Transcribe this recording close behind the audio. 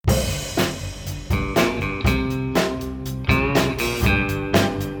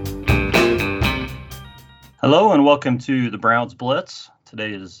Hello and welcome to the Browns Blitz.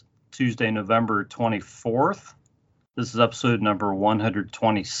 Today is Tuesday, November 24th. This is episode number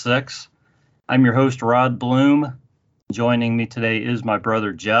 126. I'm your host, Rod Bloom. Joining me today is my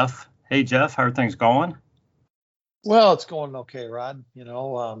brother, Jeff. Hey, Jeff, how are things going? Well, it's going okay, Rod.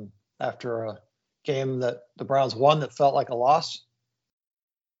 After a game that the Browns won that felt like a loss.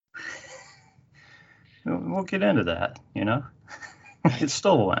 We'll get into that, It's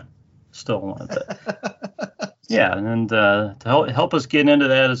still a win. But yeah, and to help us get into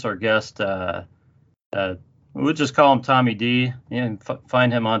that is our guest. We'll just call him Tommy Dee. You can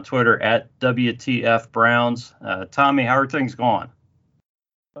find him on Twitter at WTF Browns. Tommy, how are things going?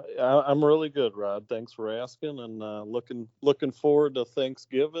 I'm really good, Rod. Thanks for asking, and looking forward to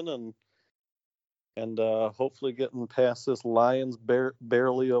Thanksgiving and hopefully getting past this Lions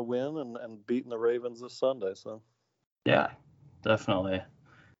barely a win and beating the Ravens this Sunday. So yeah, definitely.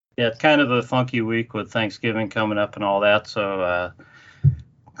 Yeah, it's kind of a funky week with Thanksgiving coming up and all that. So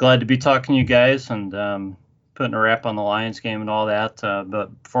glad to be talking to you guys and putting a wrap on the Lions game and all that.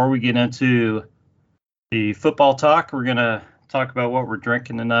 But before we get into the football talk, we're going to talk about what we're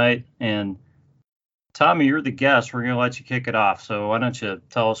drinking tonight. And Tommy, you're the guest. We're going to let you kick it off. So why don't you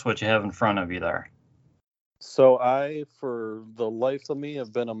tell us what you have in front of you there? So I, for the life of me,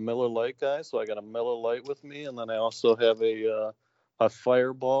 have been a Miller Lite guy. So I got a Miller Lite with me. And then I also have a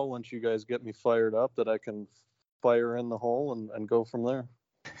Fireball once you guys get me fired up that I can fire in the hole and go from there.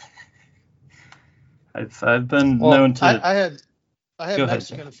 I've been known to. I had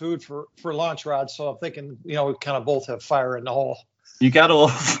Mexican food for lunch, Rod. So I'm thinking, we kind of both have fire in the hole. You got a little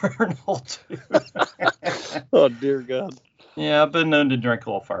fire in the hole too. Oh dear God. Yeah, I've been known to drink a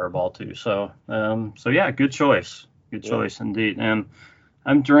little Fireball too. So yeah, good choice. Good choice indeed. And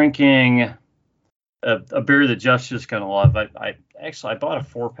I'm drinking a beer that Jeff's just gonna love. I bought a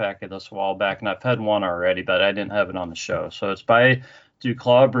 4-pack of this a while back, and I've had one already, but I didn't have it on the show. So it's by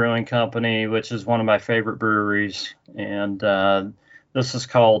Duclaw Brewing Company, which is one of my favorite breweries, and this is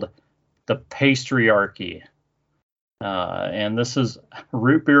called the Pastryarchy. And this is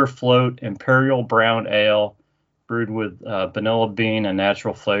root beer float imperial brown ale brewed with vanilla bean and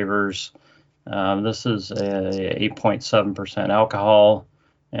natural flavors. This is a 8.7% alcohol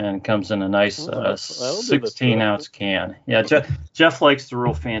and comes in a nice 16-ounce can. Yeah, Jeff likes the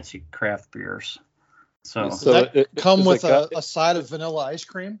real fancy craft beers. So does that come with a side of vanilla ice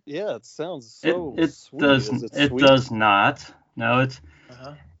cream? Yeah, it sounds so sweet. It does not. No, it's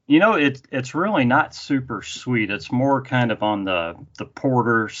it's really not super sweet. It's more kind of on the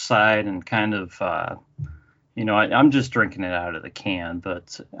porter side and kind of I'm just drinking it out of the can,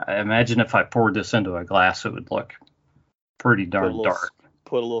 but I imagine if I poured this into a glass, it would look pretty darn dark.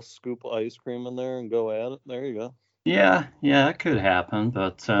 Put a little scoop of ice cream in there and go at it. There you go. Yeah, it could happen,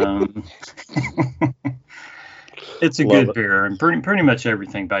 but it's a good beer, and pretty much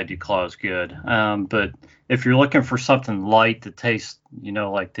everything by Duclaw is good. But if you're looking for something light that tastes,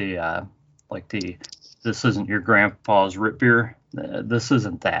 like the this isn't your grandpa's root beer. This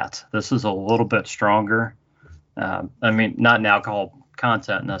isn't that. This is a little bit stronger. I mean, not in alcohol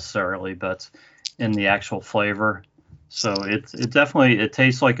content necessarily, but in the actual flavor. So it definitely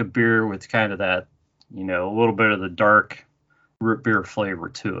tastes like a beer with kind of that, a little bit of the dark root beer flavor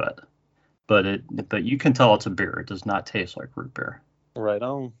to it. But you can tell it's a beer. It does not taste like root beer. Right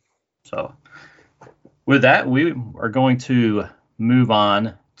on. So with that, we are going to move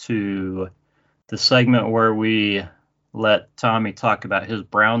on to the segment where we let Tommy talk about his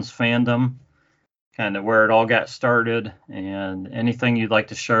Browns fandom, kind of where it all got started, and anything you'd like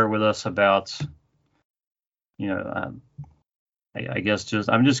to share with us about, I guess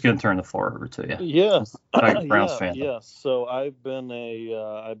I'm just going to turn the floor over to you. Yes. Browns fan. Yes. So I've been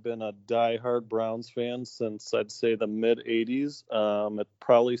a diehard Browns fan since I'd say the mid '80s. It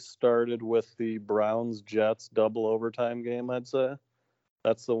probably started with the Browns Jets double overtime game. I'd say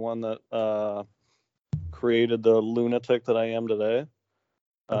that's the one that created the lunatic that I am today.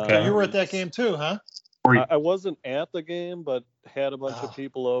 Okay. You were at that game too, huh? I wasn't at the game, but had a bunch of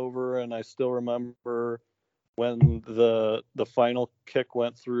people over, and I still remember when the final kick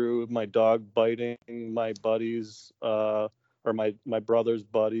went through, my dog biting my buddy's or my brother's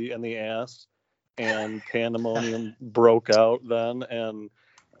buddy in the ass, and pandemonium broke out then, and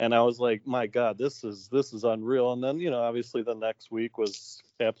I was like, my God, this is unreal. And then obviously the next week was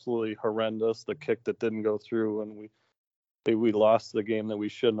absolutely horrendous. The kick that didn't go through, and we lost the game that we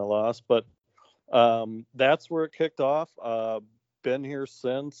shouldn't have lost. But that's where it kicked off. Been here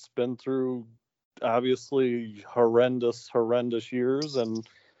since, been through obviously horrendous years, and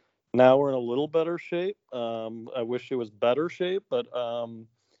now we're in a little better shape. I wish it was better shape, but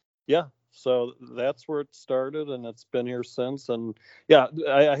yeah, So that's where it started, and it's been here since. And yeah,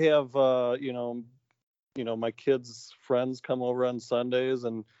 I have my kids' friends come over on Sundays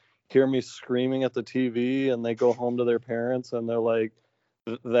and hear me screaming at the TV, and they go home to their parents and they're like,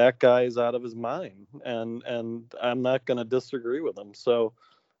 that guy's out of his mind, and I'm not going to disagree with them. So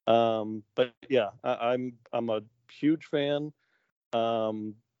but yeah, I'm a huge fan,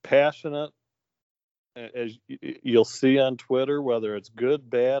 passionate, as you'll see on Twitter, whether it's good,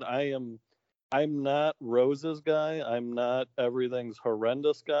 bad. I'm not Rose's guy. I'm not everything's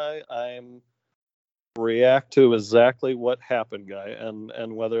horrendous guy. I'm react to exactly what happened guy,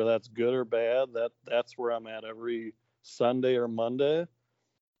 and whether that's good or bad, that's where I'm at every Sunday or Monday.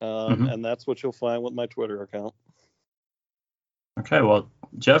 And that's what you'll find with my Twitter account. Okay, well,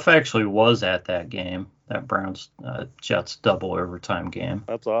 Jeff actually was at that game, that Browns Jets double overtime game.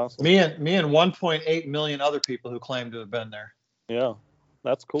 That's awesome. Me and 1.8 million other people who claim to have been there. Yeah,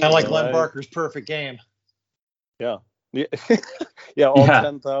 that's cool. Kind of like Glenn Barker's perfect game. Yeah. Yeah, all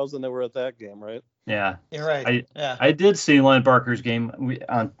 10,000 that were at that game, right? Yeah, you're right. I did see Len Barker's game.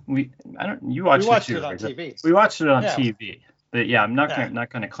 You watched it on TV. We watched it on TV, but yeah, I'm not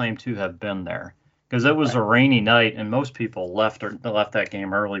going to claim to have been there because it was a rainy night and most people left that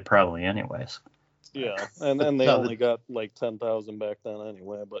game early, probably anyways. Yeah, and they only got like 10,000 back then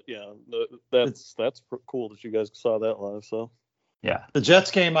anyway. But yeah, that's cool that you guys saw that live. So yeah, the Jets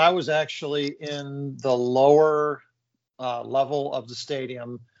game, I was actually in the lower level of the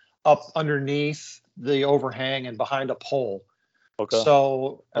stadium, up underneath the overhang and behind a pole. Okay.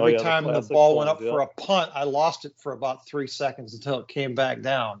 So every time the ball went up for a punt, I lost it for about 3 seconds until it came back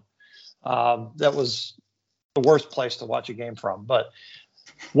down. That was the worst place to watch a game from. But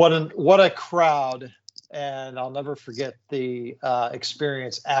what a crowd, and I'll never forget the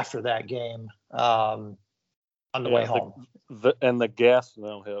experience after that game on the way home. And the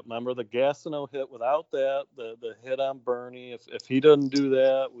Gastineau hit. Remember the Gastineau hit? Without that, the hit on Bernie, if he doesn't do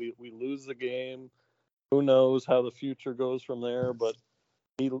that, we lose the game. Who knows how the future goes from there? But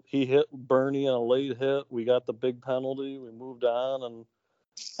he hit Bernie on a late hit. We got the big penalty. We moved on, and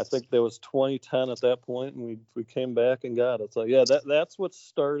I think there was 2010 at that point, and we came back and got it. So yeah, that's what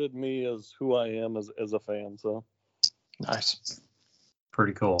started me as who I am as a fan. So nice,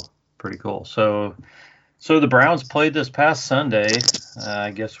 pretty cool. So the Browns played this past Sunday.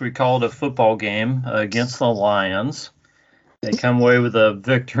 I guess we call it a football game against the Lions. They come away with a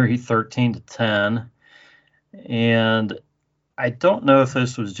victory, 13-10. And I don't know if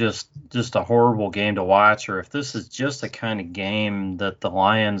this was just a horrible game to watch or if this is just the kind of game that the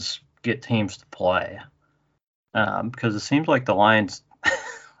Lions get teams to play. Because it seems like the Lions,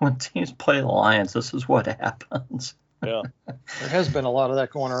 when teams play the Lions, this is what happens. Yeah. There has been a lot of that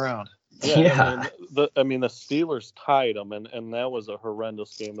going around. Yeah. I mean, the Steelers tied them, and that was a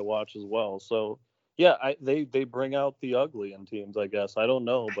horrendous game to watch as well. So, yeah, they bring out the ugly in teams, I guess. I don't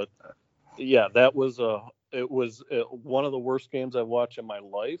know, but yeah, that was one of the worst games I've watched in my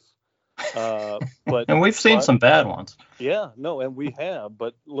life. But and we've seen some bad ones. Yeah, no, and we have.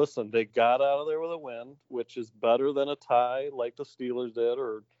 But listen, they got out of there with a win, which is better than a tie like the Steelers did,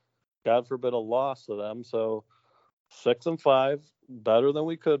 or God forbid a loss to them. So 6-5, better than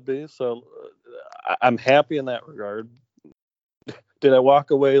we could be. So I'm happy in that regard. Did I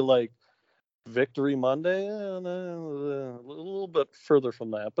walk away like Victory Monday? A little bit further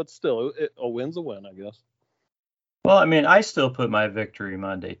from that, but still, a win's a win, I guess. Well, I mean, I still put my Victory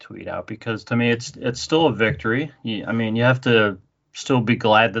Monday tweet out because to me it's still a victory. I mean, you have to still be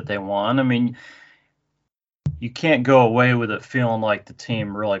glad that they won. I mean, you can't go away with it feeling like the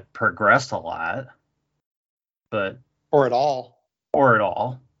team really progressed a lot. Or at all.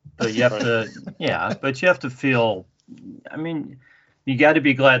 But you have but you have to feel, I mean, you got to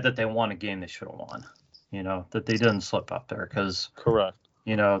be glad that they won a game they should have won, that they didn't slip up there because, correct,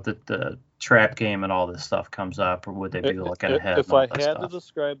 that the trap game and all this stuff comes up, or would they be looking ahead? If I had to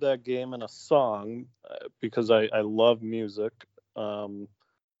describe that game in a song, because I love music, I'm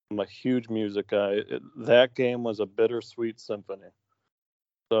a huge music guy, that game was a bittersweet symphony.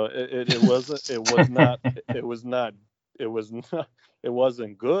 So it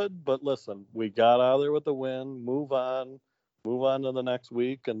wasn't good, but listen, we got out of there with the win, move on to the next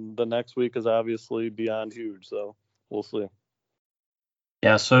week, and the next week is obviously beyond huge, so we'll see.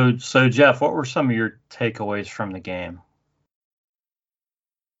 Yeah, so Jeff, what were some of your takeaways from the game?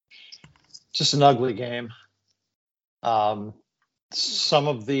 Just an ugly game. Some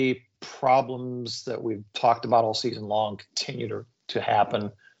of the problems that we've talked about all season long continue to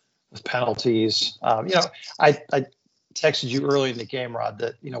happen with penalties. I texted you early in the game, Rod,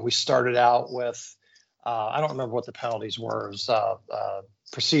 that we started out with I don't remember what the penalties were. It was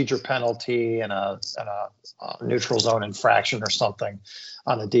procedure penalty and a neutral zone infraction or something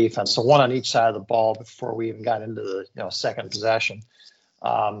on the defense. So one on each side of the ball before we even got into the second possession.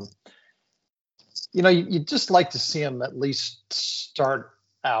 You just like to see them at least start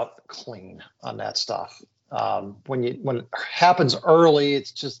out clean on that stuff. When it happens early,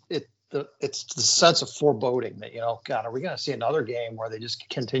 it's the sense of foreboding that, God, are we going to see another game where they just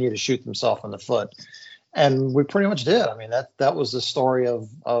continue to shoot themselves in the foot? And we pretty much did. I mean, that was the story of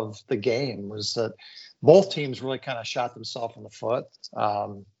the game, was that both teams really kind of shot themselves in the foot.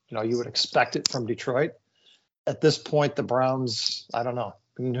 You would expect it from Detroit. At this point, the Browns, I don't know.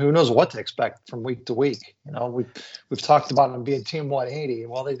 I mean, who knows what to expect from week to week? We've talked about them being team 180.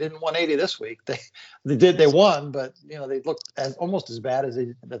 Well, they didn't 180 this week. They won, but they looked almost as bad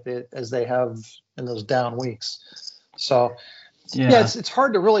as they have in those down weeks. So yeah, it's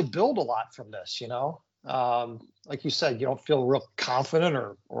hard to really build a lot from this. Like you said, you don't feel real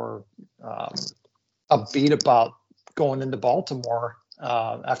confident or upbeat about going into Baltimore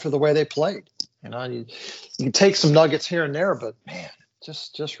after the way they played. You can take some nuggets here and there, but man,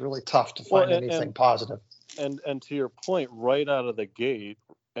 just really tough to find anything positive. And to your point, right out of the gate,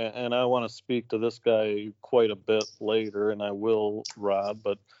 and I want to speak to this guy quite a bit later, and I will, Rob,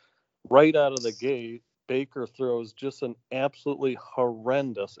 but right out of the gate, Baker throws just an absolutely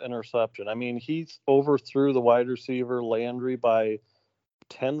horrendous interception. I mean, he overthrew the wide receiver Landry by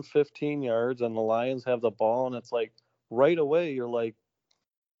 10, 15 yards, and the Lions have the ball, and it's like right away you're like,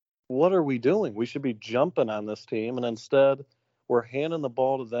 what are we doing? We should be jumping on this team, and instead we're handing the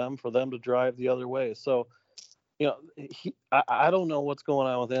ball to them for them to drive the other way. So, I don't know what's going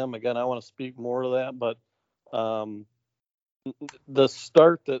on with him. Again, I want to speak more to that, but the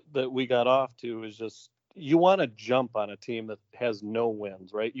start that we got off to is just, you want to jump on a team that has no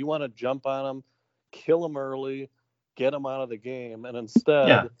wins, right? You want to jump on them, kill them early, get them out of the game, and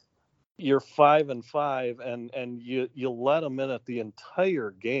instead you're 5-5, and you let them in at the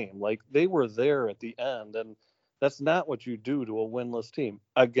entire game. Like, they were there at the end, and that's not what you do to a winless team.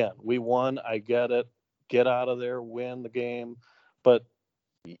 Again, we won. I get it. Get out of there, win the game, but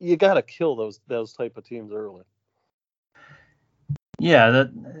you got to kill those type of teams early. Yeah,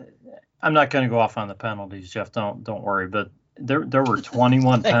 I'm not going to go off on the penalties, Jeff. Don't worry. But there were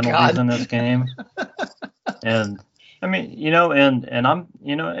 21 penalties in this game, and I mean, and I'm,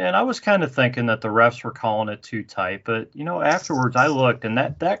 and I was kind of thinking that the refs were calling it too tight, but afterwards I looked, and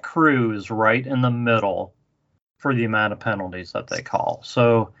that crew is right in the middle for the amount of penalties that they call.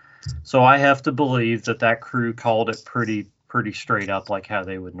 So I have to believe that crew called it pretty straight up, like how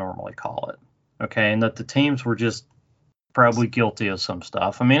they would normally call it. Okay, and that the teams were just probably guilty of some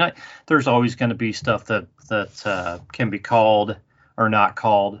stuff. I mean, there's always going to be stuff that can be called or not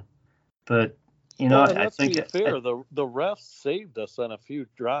called, but I think to be fair, the refs saved us on a few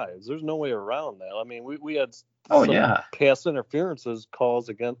drives. There's no way around that. I mean, we had pass interferences calls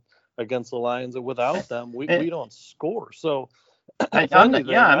against the Lions, and without them, we don't score. So I'm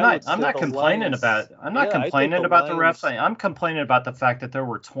not complaining about it. I'm not complaining about the refs. I'm complaining about the fact that there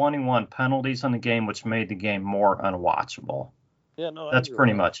were 21 penalties in the game, which made the game more unwatchable. Yeah, no, that's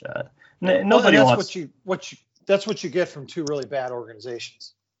pretty much it. That's what you get from two really bad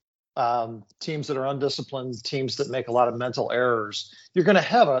organizations. Teams that are undisciplined, teams that make a lot of mental errors. You're going to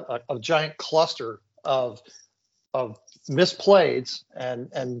have a giant cluster of misplays,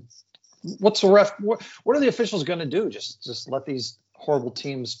 and what's the ref? What are the officials going to do? Just let these horrible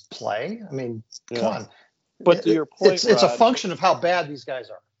teams play? I mean, come on. But to your point, it's a function of how bad these guys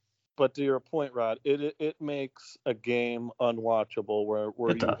are. But to your point, Rod, it makes a game unwatchable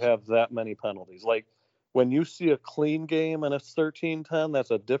where you have that many penalties. Like, when you see a clean game and it's 13-10,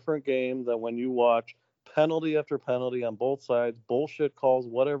 that's a different game than when you watch penalty after penalty on both sides, bullshit calls,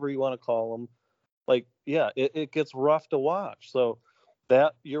 whatever you want to call them. Like, it gets rough to watch. So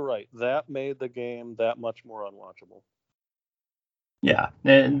that, you're right, that made the game that much more unwatchable. Yeah,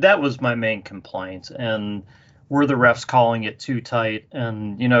 and that was my main complaint. And were the refs calling it too tight?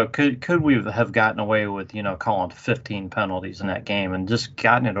 And, could we have gotten away with, calling 15 penalties in that game and just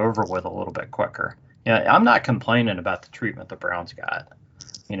gotten it over with a little bit quicker? Yeah, I'm not complaining about the treatment the Browns got,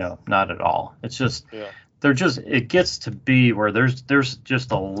 not at all. It's just it gets to be where there's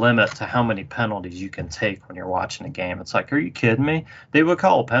just a limit to how many penalties you can take when you're watching a game. It's like, are you kidding me? They would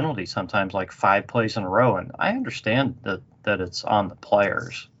call a penalty sometimes like 5 plays in a row, and I understand that it's on the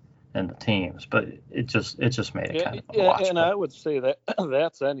players and the teams, but it just made it kind of unwatchable. And I would say that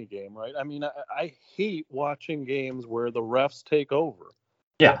that's any game, right? I mean, I hate watching games where the refs take over.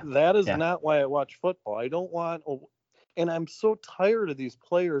 Yeah, that is not why I watch football. I don't want, and I'm so tired of these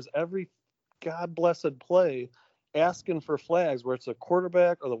players every God-blessed play asking for flags where it's a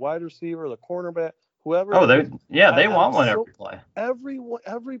quarterback or the wide receiver or the cornerback, whoever. Oh, they want one every play.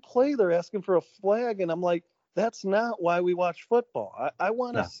 Every play they're asking for a flag, and I'm like, that's not why we watch football. I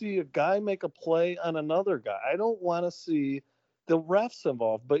want to see a guy make a play on another guy. I don't want to see the refs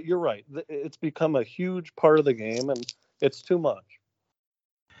involved. But you're right. It's become a huge part of the game, and it's too much.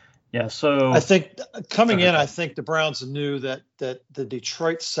 Yeah, so I think coming in, I think the Browns knew that the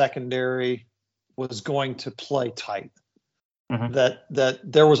Detroit secondary was going to play tight. Mm-hmm. That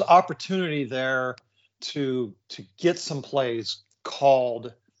there was opportunity there to get some plays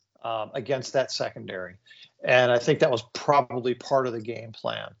called against that secondary. And I think that was probably part of the game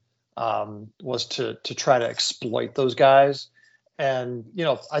plan, was to try to exploit those guys. And,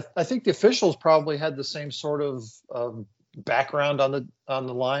 I think the officials probably had the same sort of background on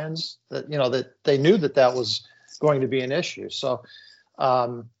the Lions, that, that they knew that was going to be an issue. So,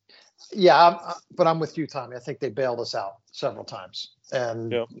 but I'm with you, Tommy. I think they bailed us out several times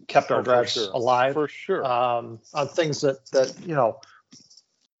and kept our drives alive. For sure. On things that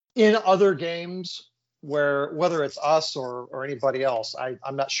in other games, where whether it's us or anybody else,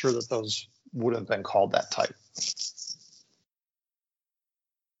 I'm not sure that those would have been called that tight.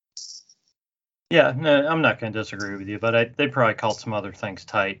 Yeah, no, I'm not going to disagree with you, but they probably called some other things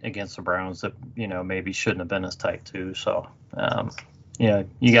tight against the Browns that, maybe shouldn't have been as tight too. So,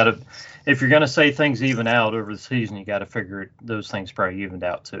 you got to, if you're going to say things even out over the season, you got to figure those things probably evened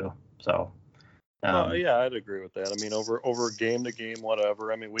out too. So. I'd agree with that. I mean, over game to game,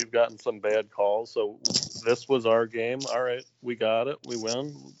 whatever. I mean, we've gotten some bad calls, so this was our game. All right, we got it. We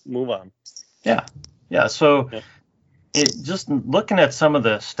win. Move on. Yeah. So, just looking at some of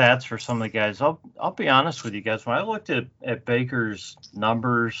the stats for some of the guys, I'll be honest with you guys. When I looked at Baker's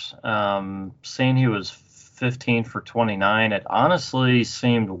numbers, seeing he was 15 for 29, it honestly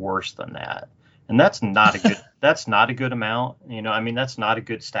seemed worse than that. And that's not a good. That's not a good amount. That's not a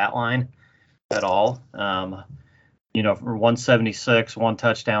good stat line at all. For 176, 1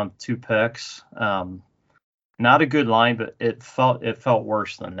 touchdown, 2 picks. Not a good line, but it felt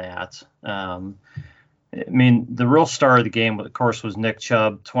worse than that. The real star of the game, of course, was Nick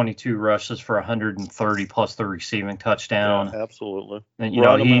Chubb, 22 rushes for 130 plus the receiving touchdown. Yeah, absolutely. And,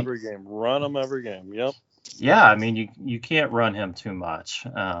 Run him every game. Yep. Yeah, you can't run him too much.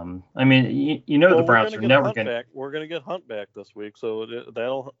 The Browns are never going to. We're going to get Hunt back this week, so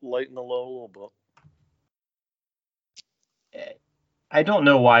that'll lighten the load a little bit. I don't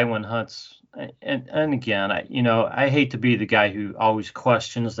know why when Hunt's and again, I hate to be the guy who always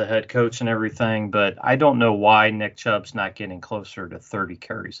questions the head coach and everything, but I don't know why Nick Chubb's not getting closer to 30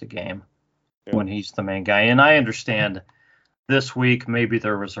 carries a game when he's the main guy. And I understand this week maybe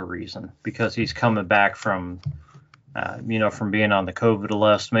there was a reason, because he's coming back from from being on the COVID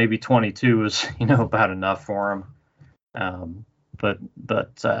list. Maybe 22 is about enough for him. But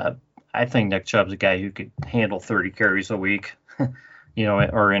I think Nick Chubb's a guy who could handle 30 carries a week.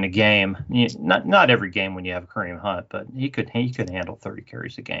 Or in a game, not every game when you have Kareem Hunt, but he could handle 30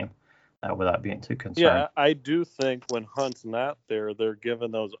 carries a game without being too concerned. Yeah, I do think when Hunt's not there, they're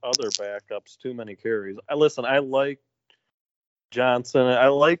giving those other backups too many carries. I like Johnson, I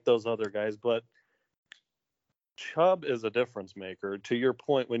like those other guys, but Chubb is a difference maker. To your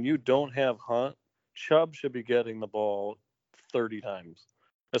point, when you don't have Hunt, Chubb should be getting the ball 30 times,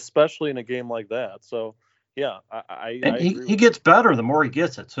 especially in a game like that. So. Yeah, I he gets better the more he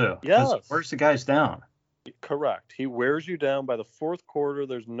gets it too. Yes, he wears the guys down. Correct. He wears you down by the fourth quarter.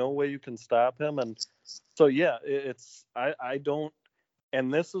 There's no way you can stop him, and so I don't.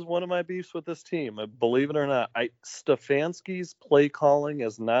 And this is one of my beefs with this team. Believe it or not, Stefanski's play calling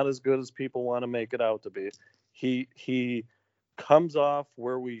is not as good as people want to make it out to be. He comes off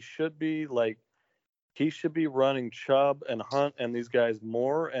where we should be. Like, he should be running Chubb and Hunt and these guys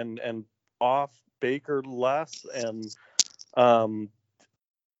more, and off Baker less, and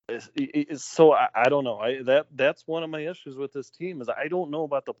so I don't know. That's one of my issues with this team, is I don't know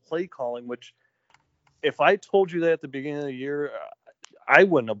about the play calling. Which, if I told you that at the beginning of the year, I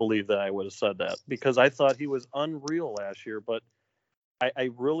wouldn't have believed that I would have said that, because I thought he was unreal last year. But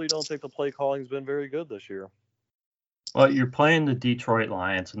I really don't think the play calling's been very good this year. Well, you're playing the Detroit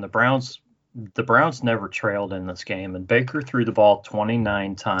Lions, and the Browns never trailed in this game, and Baker threw the ball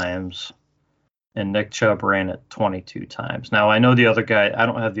 29 times. And Nick Chubb ran it 22 times. Now, I know the other guy, I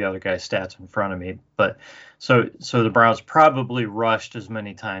don't have the other guy's stats in front of me, but so the Browns probably rushed as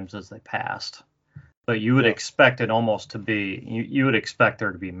many times as they passed. But you would expect it almost to be, you would expect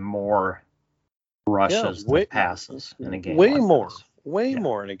there to be more rushes than passes in a game way more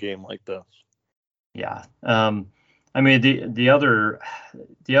in a game like this. Yeah. I mean, the other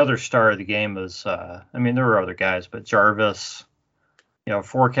star of the game was, I mean, there were other guys, but Jarvis,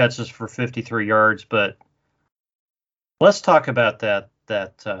 4 catches for 53 yards. But let's talk about that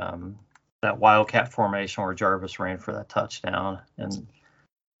Wildcat formation where Jarvis ran for that touchdown. And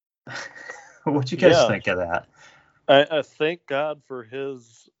what'd you guys think of that? I thank God for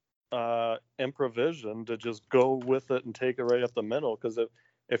his improvisation to just go with it and take it right up the middle. Because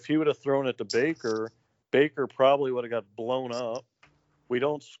if he would have thrown it to Baker probably would have got blown up. We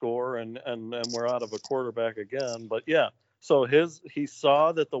don't score, and we're out of a quarterback again. But yeah, so he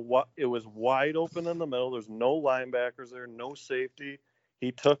saw that it was wide open in the middle. There's no linebackers there, no safety.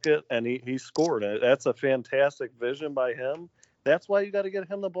 He took it and he scored it. That's a fantastic vision by him. That's why you got to get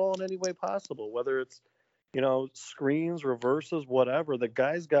him the ball in any way possible, whether it's screens, reverses, whatever. The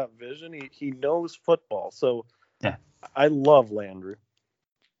guy's got vision. He knows football. So yeah, I love Landry.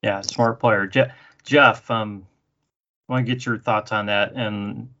 Yeah, smart player. Jeff, I want to get your thoughts on that,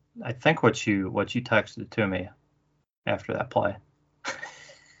 and I think what you texted to me after that play.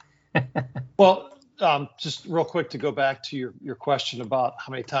 Well, just real quick to go back to your question about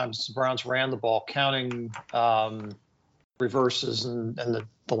how many times the Browns ran the ball, counting reverses and the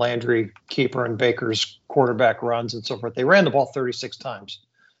Landry keeper and Baker's quarterback runs and so forth. They ran the ball 36 times,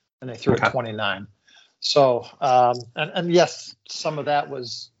 and they threw it 29. So, and yes, some of that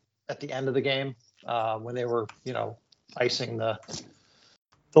was at the end of the game when they were, icing the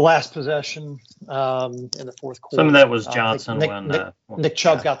last possession in the fourth quarter. Some of that was Johnson Nick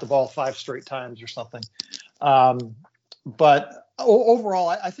Chubb got the ball 5 straight times or something. But overall,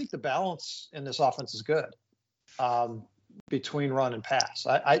 I think the balance in this offense is good between run and pass.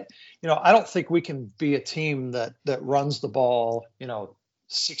 I don't think we can be a team that runs the ball,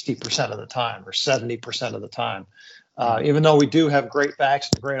 60% of the time or 70% of the time. Even though we do have great backs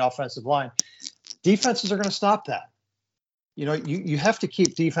and a great offensive line, defenses are going to stop that. You have to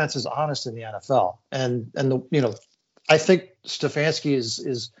keep defenses honest in the NFL. And I think Stefanski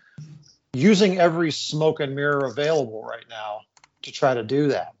is using every smoke and mirror available right now to try to do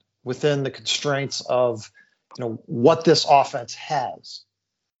that within the constraints of, what this offense has,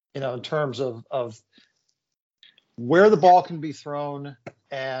 in terms of where the ball can be thrown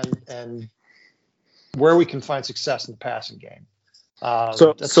and where we can find success in the passing game. That's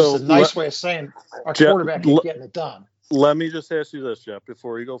just a nice way of saying our quarterback ain't getting it done. Let me just ask you this, Jeff,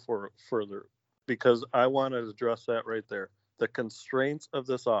 before you go further, because I want to address that right there. The constraints of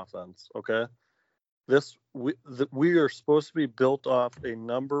this offense, okay? We are supposed to be built off a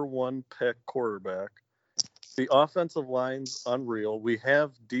number 1 pick quarterback. The offensive line's unreal. We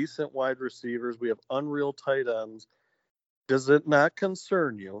have decent wide receivers. We have unreal tight ends. Does it not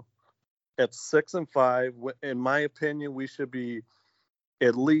concern you at 6-5? In my opinion, we should be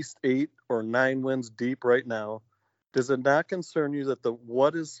at least 8 or 9 wins deep right now. Does it not concern you that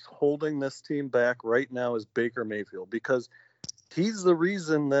what is holding this team back right now is Baker Mayfield? Because he's the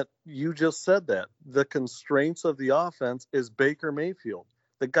reason that you just said that. The constraints of the offense is Baker Mayfield.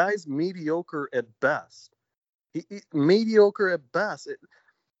 The guy's mediocre at best. Mediocre at best.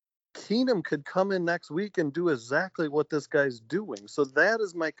 Keenum could come in next week and do exactly what this guy's doing. So that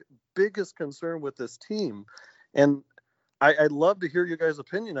is my biggest concern with this team. And I'd love to hear your guys'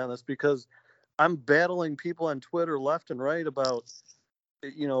 opinion on this, because I'm battling people on Twitter left and right about,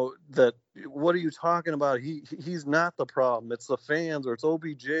 that what are you talking about? He's not the problem. It's the fans, or it's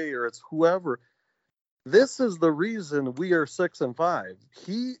OBJ, or it's whoever. This is the reason we are 6-5.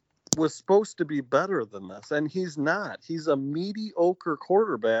 He was supposed to be better than this, and he's not. He's a mediocre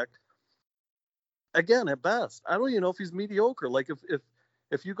quarterback. Again, at best, I don't even know if he's mediocre. Like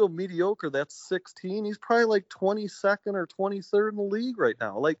if you go mediocre, that's 16. He's probably like 22nd or 23rd in the league right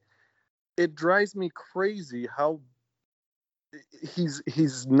now. Like, it drives me crazy how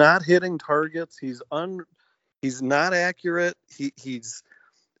he's not hitting targets. He's not accurate. He's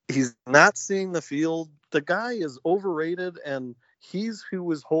not seeing the field. The guy is overrated, and he's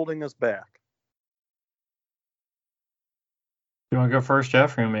who is holding us back. You want to go first,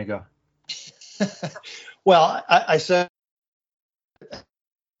 Jeff, or you want me to go? Well, I said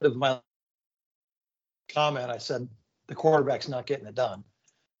of my comment, I said the quarterback's not getting it done.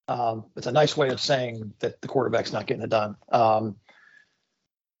 It's a nice way of saying that the quarterback's not getting it done.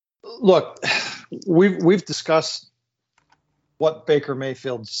 Look, we've discussed what Baker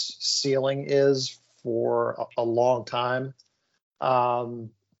Mayfield's ceiling is for a long time,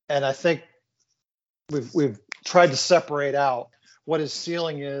 and I think we've tried to separate out what his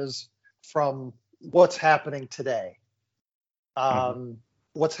ceiling is from what's happening today.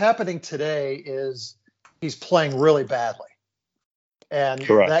 What's happening today is he's playing really badly. And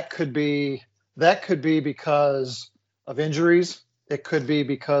Correct. that could be because of injuries. It could be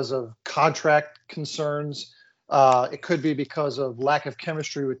because of contract concerns. It could be because of lack of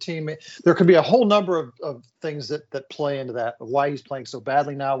chemistry with teammates. There could be a whole number of things that play into that, of why he's playing so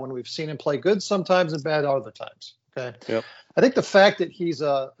badly now when we've seen him play good sometimes and bad other times. Okay. Yep. I think the fact that he's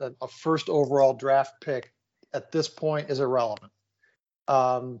a first overall draft pick at this point is irrelevant.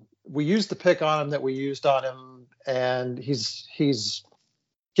 We used the pick on him that we used on him, and he's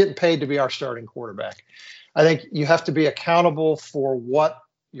getting paid to be our starting quarterback. I think you have to be accountable for what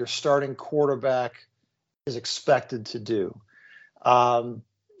your starting quarterback is expected to do.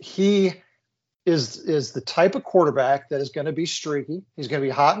 He is the type of quarterback that is going to be streaky. He's going to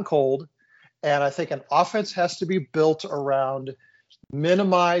be hot and cold. And I think an offense has to be built around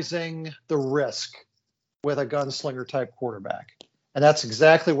minimizing the risk with a gunslinger type quarterback. And that's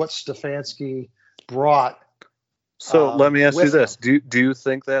exactly what Stefanski brought. So let me ask you this. Do you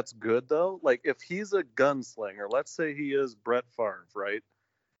think that's good, though? Like, if he's a gunslinger, let's say he is Brett Favre, right?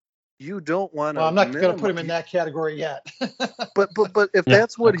 You don't want to. Well, I'm not going to put him in that category yet. but if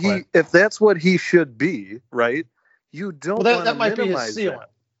that's what he should be, right? You don't want to might minimize be his ceiling. that.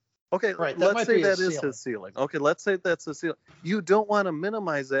 Okay, right. Let's say that is his ceiling. Okay, let's say that's his ceiling. You don't want to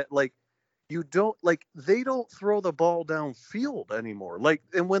minimize that. Like, they don't throw the ball downfield anymore. Like,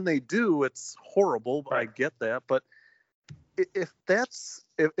 and when they do, it's horrible. Right. I get that, but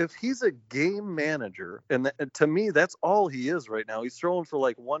if he's a game manager, and to me, that's all he is right now. He's throwing for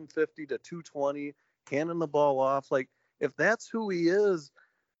like 150 to 220, handing the ball off. Like, if that's who he is,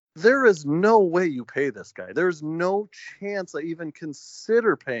 there is no way you pay this guy. There's no chance I even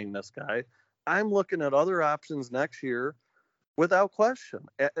consider paying this guy. I'm looking at other options next year without question.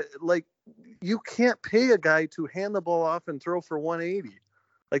 Like, you can't pay a guy to hand the ball off and throw for 180.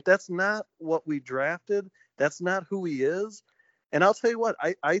 Like, that's not what we drafted. That's not who he is. And I'll tell you what,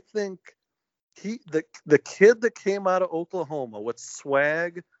 I think the kid that came out of Oklahoma with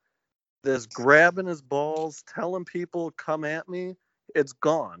swag, that's grabbing his balls, telling people, come at me, it's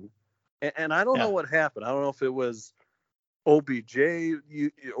gone. And I don't know what happened. I don't know if it was OBJ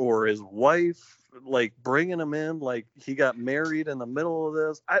or his wife, like, bringing him in, like he got married in the middle of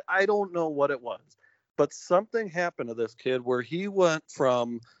this. I don't know what it was. But something happened to this kid where he went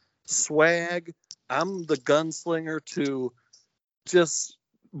from swag, I'm the gunslinger, to just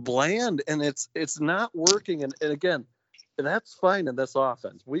bland, and it's not working. And again, that's fine in this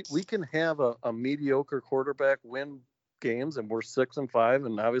offense. We can have a mediocre quarterback win games, and we're 6-5,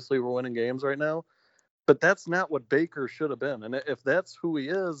 and obviously we're winning games right now. But that's not what Baker should have been. And if that's who he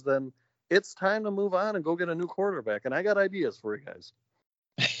is, then it's time to move on and go get a new quarterback. And I got ideas for you guys.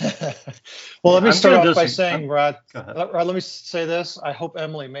 Well, let me start off by saying, Rod, let me say this. I hope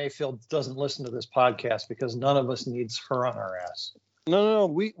Emily Mayfield doesn't listen to this podcast, because none of us needs her on our ass. No.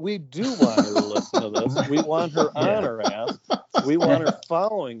 We do want her to listen to this. We want her on our ass. We want her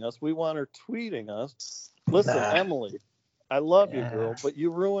following us. We want her tweeting us. Listen, Emily, I love you, girl, but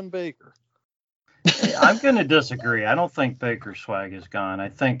you ruined Baker. I'm going to disagree. I don't think Baker's swag is gone. I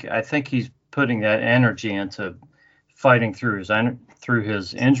think he's putting that energy into fighting through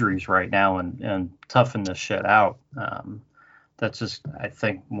his injuries right now and toughing this shit out. That's just, I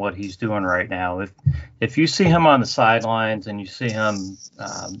think, what he's doing right now. If you see him on the sidelines and you see him,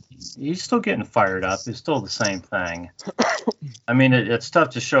 he's still getting fired up. It's still the same thing. I mean, it's tough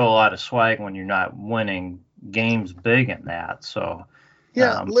to show a lot of swag when you're not winning games big in that. So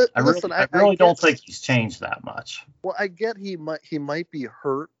yeah, I really don't think he's changed that much. Well, I get he might be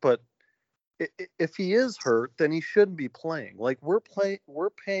hurt, but if he is hurt, then he shouldn't be playing. Like, we're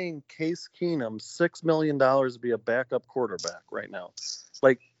paying Case Keenum $6 million to be a backup quarterback right now.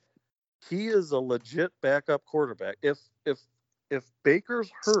 Like, he is a legit backup quarterback. If Baker's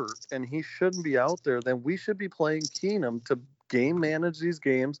hurt and he shouldn't be out there, then we should be playing Keenum to game manage these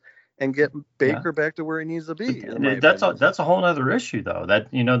games and get Baker back to where he needs to be. That's a whole other issue, though.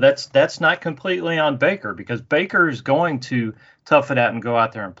 That's not completely on Baker, because Baker is going to tough it out and go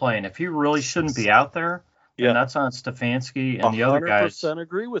out there and play. And if he really shouldn't be out there, then that's on Stefanski and the other guys. 100%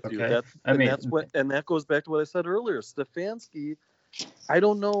 agree with you. That goes back to what I said earlier. Stefanski, I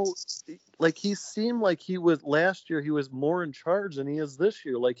don't know. Like, he seemed like he was last year. He was more in charge than he is this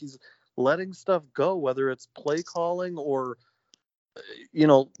year. Like, he's letting stuff go, whether it's play calling or,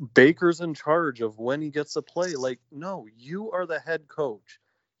 Baker's in charge of when he gets to play. Like, no, you are the head coach.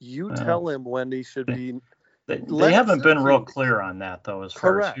 You tell him when he should be. They haven't been real clear on that, though, as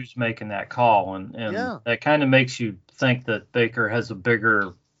far as who's making that call. And that kind of makes you think that Baker has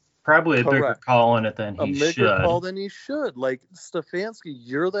probably a bigger call in it than he should. A bigger call than he should. Like, Stefanski,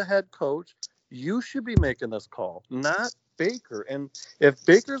 you're the head coach. You should be making this call, not Baker. And if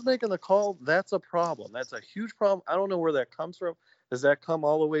Baker's making the call, that's a problem. That's a huge problem. I don't know where that comes from. Does that come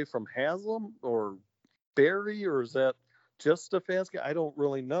all the way from Haslam or Barry, or is that just Stefanski? I don't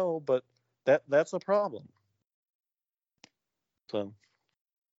really know, but that's a problem. So,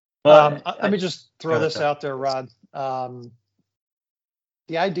 let me just throw this out there, Rod. The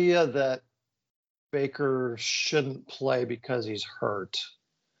idea that Baker shouldn't play because he's hurt.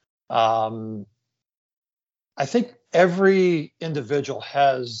 I think every individual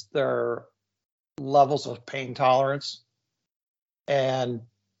has their levels of pain tolerance and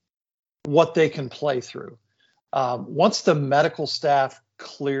what they can play through. Once the medical staff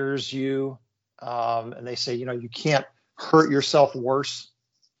clears you and they say, you can't hurt yourself worse,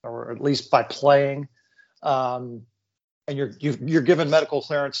 or at least by playing, and you're given medical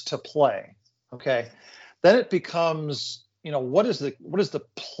clearance to play, okay, then it becomes, what is the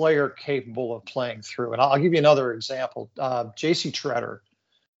player capable of playing through? And I'll give you another example. J.C. Treader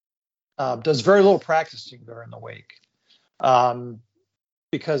does very little practicing during the week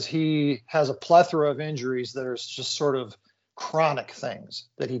because he has a plethora of injuries that are just sort of chronic things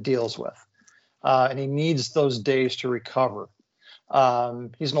that he deals with, and he needs those days to recover.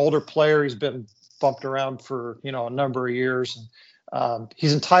 He's an older player. He's been bumped around for a number of years, and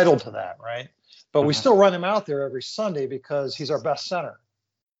he's entitled to that, right? But we still run him out there every Sunday because he's our best center.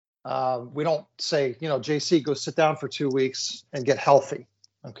 We don't say, JC, go sit down for 2 weeks and get healthy.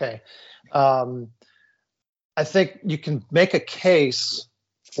 Okay. I think you can make a case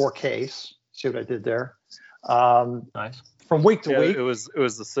for case. See what I did there? Nice. From week to week. It was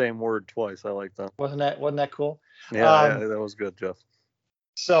the same word twice. I like that. Wasn't that cool? Yeah, that was good, Jeff.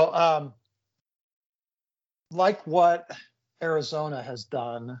 So, like what Arizona has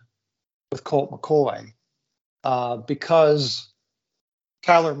done with Colt McCoy, because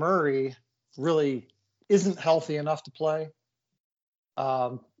Kyler Murray really isn't healthy enough to play.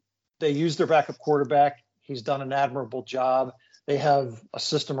 They use their backup quarterback. He's done an admirable job. They have a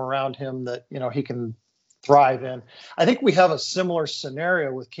system around him that, he can thrive in. I think we have a similar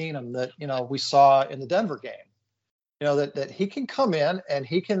scenario with Keenum that, we saw in the Denver game, that he can come in and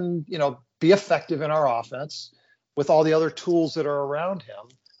he can, be effective in our offense with all the other tools that are around him.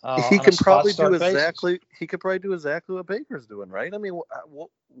 He could probably do exactly what Baker's doing, right? I mean, well,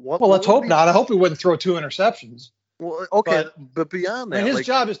 let's hope not. I hope he wouldn't throw 2 interceptions. Well, okay, but beyond that, I mean, his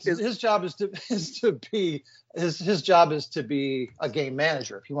job is to be a game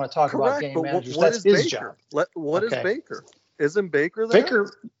manager. If you want to talk about game managers, that's his job. What is Baker? Isn't Baker there?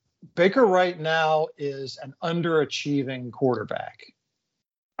 Baker right now is an underachieving quarterback.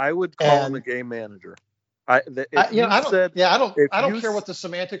 I would call him a game manager. I don't care what the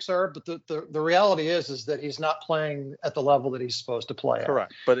semantics are, but the reality is that he's not playing at the level that he's supposed to play at.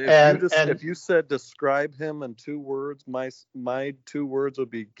 Correct. But if you said describe him in 2 words, my 2 words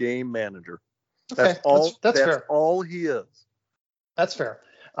would be game manager. That's all. That's fair. That's all he is. That's fair.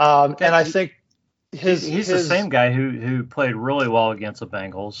 And I think he's the same guy who played really well against the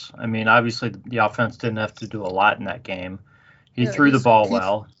Bengals. I mean, obviously the offense didn't have to do a lot in that game. He threw the ball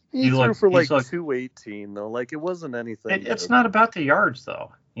well. He threw for 218 though. Like, it wasn't anything. It's not about the yards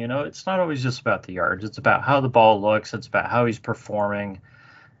though. It's not always just about the yards. It's about how the ball looks. It's about how he's performing.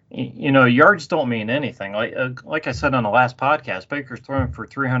 Yards don't mean anything. Like I said on the last podcast, Baker's thrown for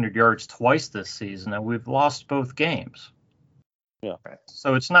 300 yards twice this season, and we've lost both games. Yeah.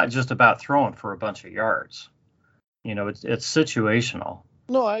 So it's not just about throwing for a bunch of yards. It's situational.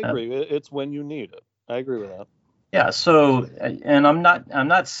 No, I agree. It's when you need it. I agree with that. Yeah, so, and I'm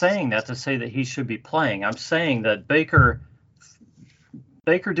not saying that to say that he should be playing. I'm saying that Baker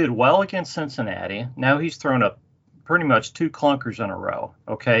did well against Cincinnati. Now he's thrown up pretty much 2 clunkers in a row.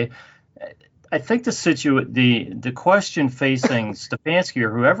 Okay, I think the question facing Stefanski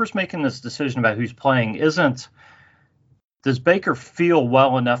or whoever's making this decision about who's playing isn't, does Baker feel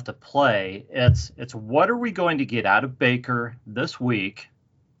well enough to play? It's what are we going to get out of Baker this week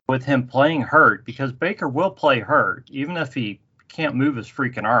with him playing hurt, because Baker will play hurt even if he can't move his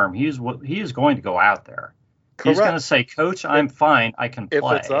freaking arm. He is going to go out there. Correct. He's going to say, "Coach, I'm fine. I can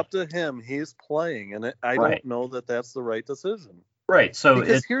play." If it's up to him, he's playing, and I don't know that that's the right decision. Right. So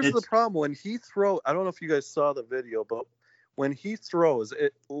because here's the problem: when he throws, I don't know if you guys saw the video, but when he throws,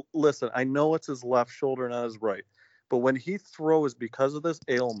 listen, I know it's his left shoulder, not his right, but when he throws because of this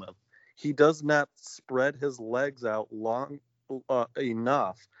ailment, he does not spread his legs out long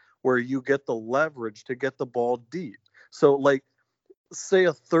enough where you get the leverage to get the ball deep. So, like, say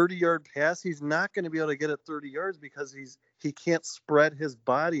a 30-yard pass, he's not going to be able to get it 30 yards because he can't spread his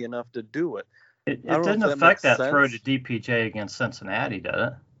body enough to do it. It didn't affect that throw to DPJ against Cincinnati, did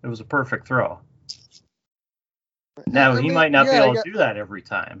it? It was a perfect throw. Now, he might not be able to do that every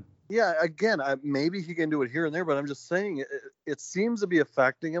time. Yeah, again, maybe he can do it here and there, but I'm just saying it seems to be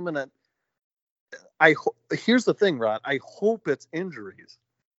affecting him. And here's the thing, Rod. I hope it's injuries.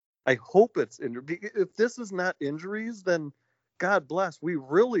 If this is not injuries, then God bless, we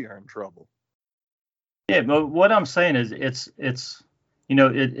really are in trouble. Yeah, but what I'm saying is it's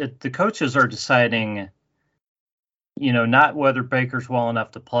the coaches are deciding, not whether Baker's well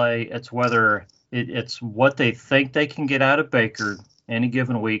enough to play. It's whether it's what they think they can get out of Baker any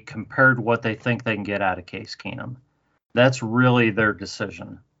given week compared to what they think they can get out of Case Keenum. That's really their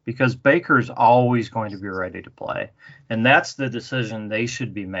decision, because Baker's always going to be ready to play. And that's the decision they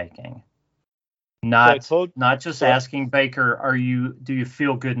should be making. Not just asking Baker, do you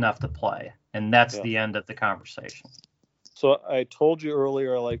feel good enough to play? And that's the end of the conversation. So I told you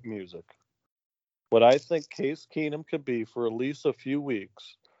earlier I like music. What I think Case Keenum could be for at least a few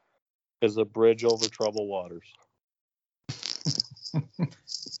weeks is a bridge over troubled waters.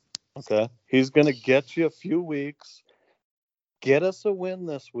 Okay? He's going to get you a few weeks, get us a win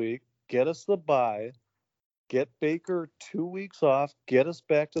this week, get us the bye, get Baker 2 weeks off, get us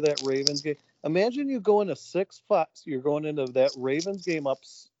back to that Ravens game. Imagine you go into 6-5. You're going into that Ravens game up,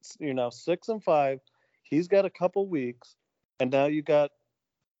 6-5. He's got a couple weeks, and now you got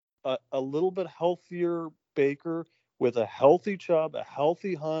a little bit healthier Baker with a healthy Chubb, a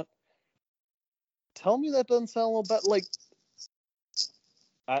healthy Hunt. Tell me that doesn't sound a little bit like.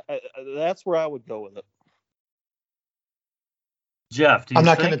 That's where I would go with it. Jeff, do you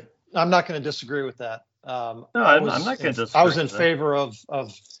think? I'm not going to disagree with that. I'm not going to disagree. I was in favor of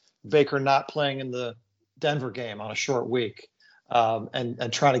Baker not playing in the Denver game on a short week,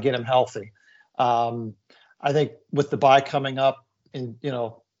 and trying to get him healthy. I think with the bye coming up in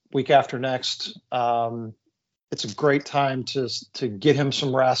week after next, it's a great time to get him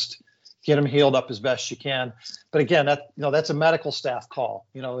some rest, get him healed up as best you can. But again, that's a medical staff call.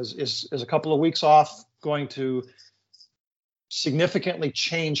 Is a couple of weeks off going to significantly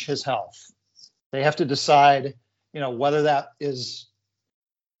change his health? They have to decide, whether that is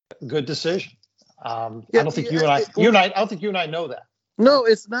a good decision. I don't think I don't think you and I know that. No,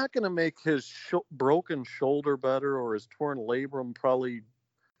 it's not going to make his broken shoulder better or his torn labrum probably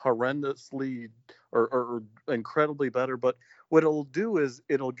horrendously or incredibly better. But what it'll do is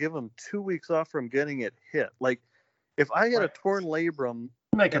it'll give him 2 weeks off from getting it hit. Like if I had a torn labrum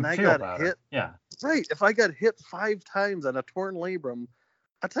and I got hit, right. If I got hit 5 times on a torn labrum,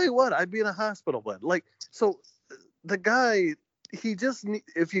 I tell you what, I'd be in a hospital bed. Like, so the guy,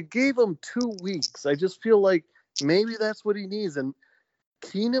 if you gave him 2 weeks, I just feel like maybe that's what he needs. And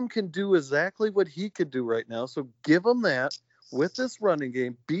Keenum can do exactly what he could do right now. So give him that with this running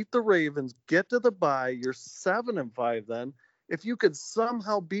game, beat the Ravens, get to the bye. You're 7-5 then. If you could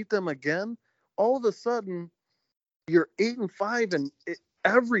somehow beat them again, all of a sudden you're 8-5 and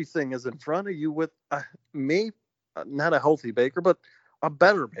everything is in front of you with not a healthy Baker, but a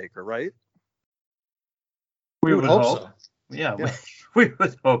better Baker, right? We would hope so. Yeah. We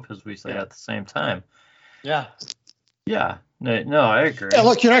would hope, as we say at the same time. Yeah. Yeah. No, I agree. Yeah,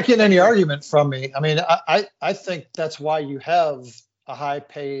 look, you're not getting any argument from me. I mean, I think that's why you have a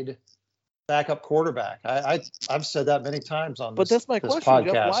high-paid backup quarterback. I've said that many times on this podcast. But that's my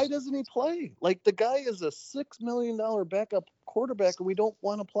question, Jeff. Why doesn't he play? Like, the guy is a $6 million backup quarterback, and we don't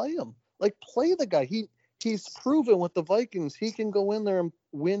want to play him. Like, play the guy. He's proven with the Vikings he can go in there and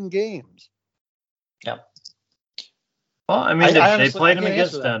win games. Yeah. Well, I mean, they played him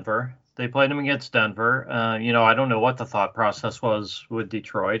against Denver. They played him against Denver. I don't know what the thought process was with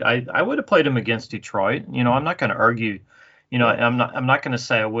Detroit. I would have played him against Detroit. I'm not going to argue. I'm not going to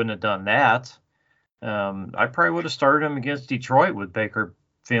say I wouldn't have done that. I probably would have started him against Detroit with Baker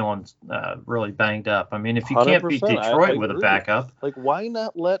feeling really banged up. I mean, if you can't beat Detroit with a backup, like, why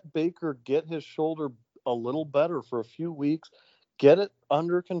not let Baker get his shoulder a little better for a few weeks, get it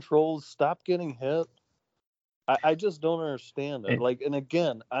under control, stop getting hit? I just don't understand it. And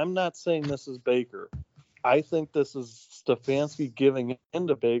again, I'm not saying this is Baker. I think this is Stefanski giving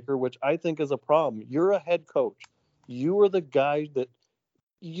into Baker, which I think is a problem. You're a head coach. You are the guy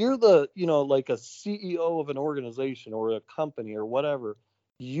you're like a CEO of an organization or a company or whatever.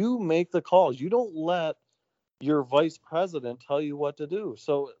 You make the calls. You don't let your vice president tell you what to do.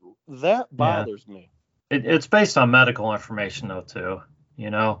 So that bothers me. It's based on medical information though too,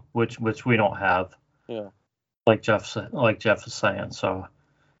 which we don't have. Yeah. Like Jeff is saying. So,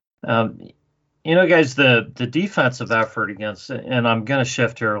 guys, the defensive effort against, and I'm going to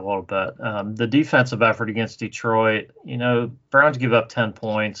shift here a little bit. The defensive effort against Detroit, Browns give up 10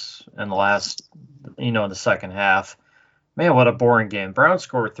 points in the last, in the second half. Man, what a boring game. Browns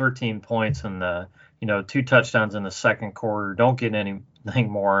scored 13 points in the 2 touchdowns in the second quarter. Don't get anything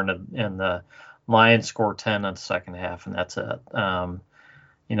more, and the Lions score 10 in the second half, and that's it.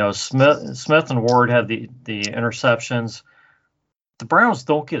 Smith and Ward had the interceptions. The Browns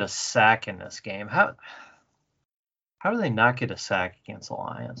don't get a sack in this game. How do they not get a sack against the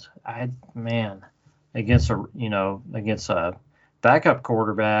Lions? Against a backup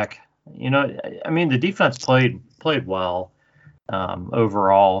quarterback. The defense played well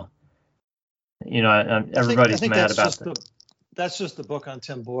overall. Everybody's mad about that. That's just the book on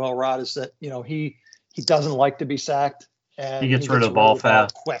Tim Boyle, Rod, is that he doesn't like to be sacked, and he gets rid of the ball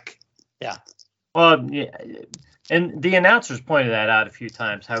fast, quick. Yeah. Well, yeah, and the announcers pointed that out a few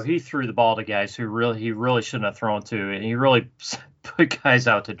times, how he threw the ball to guys who he really shouldn't have thrown to, and he really put guys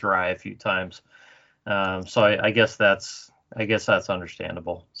out to dry a few times. So I guess that's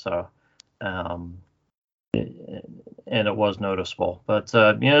understandable. So, and it was noticeable, but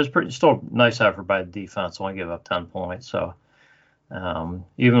it was still nice effort by the defense. Only give up 10 points. So,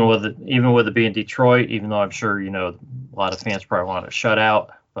 even with it being Detroit, even though I'm sure a lot of fans probably want to shut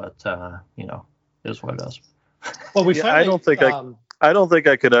out, but it is what it is. Well, I don't think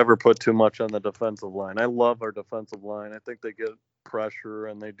I could ever put too much on the defensive line. I love our defensive line. I think they get pressure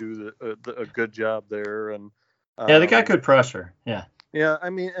and they do a good job there. And they got good pressure. Yeah. Yeah,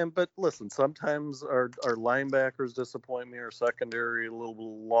 but listen, sometimes our linebackers disappoint me, or secondary a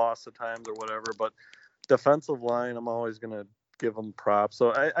little lost at times or whatever. But defensive line, I'm always going to give them props.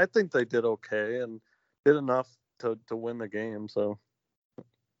 So I think they did okay and did enough to win the game. So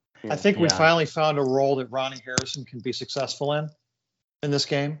I think we finally found a role that Ronnie Harrison can be successful in this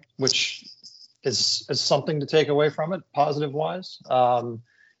game, which is something to take away from it, positive wise.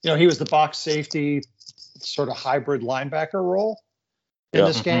 He was the box safety, sort of hybrid linebacker role in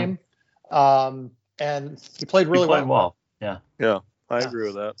this game, and he played really well. Yeah, I agree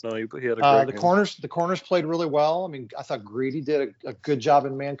with that. No, he had a great game. The corners played really well. I thought Greedy did a good job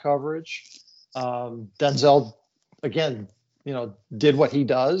in man coverage. Denzel, again, did what he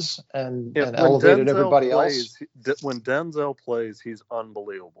does and elevated everybody else. When Denzel plays, he's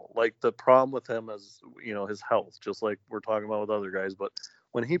unbelievable. Like, the problem with him is, his health, just like we're talking about with other guys. But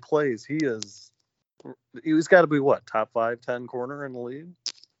when he plays, he's got to be top 5, 10 corner in the league.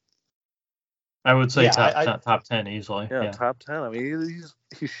 I would say top 10 easily. Yeah, top 10.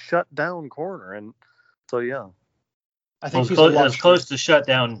 He's shut down corner, and so I think he's as close to shut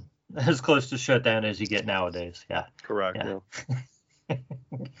down as you get nowadays. Yeah. Correct. Yeah.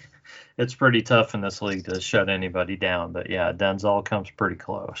 It's pretty tough in this league to shut anybody down, but Denzel comes pretty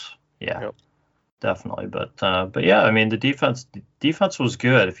close. Yeah. Yep. Definitely. But the defense was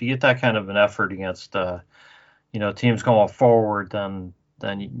good. If you get that kind of an effort against teams going forward, then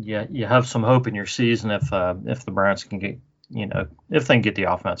you have some hope in your season if the Browns can get if they can get the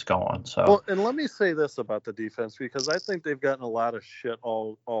offense going. So, well, and let me say this about the defense, because I think they've gotten a lot of shit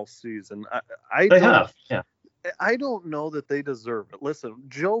all season. I don't know that they deserve it. Listen,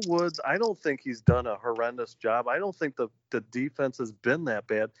 Joe Woods, I don't think he's done a horrendous job. I don't think the defense has been that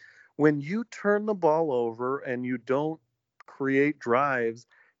bad. When you turn the ball over and you don't create drives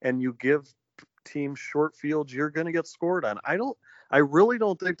and you give teams short fields, you're going to get scored on. I really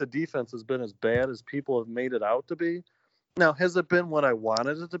don't think the defense has been as bad as people have made it out to be. Now, has it been what I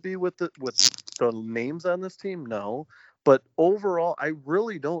wanted it to be with the names on this team? No. But overall, I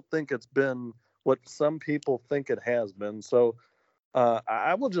really don't think it's been what some people think it has been. So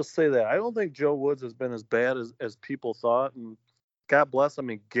I will just say that. I don't think Joe Woods has been as bad as people thought. And God bless.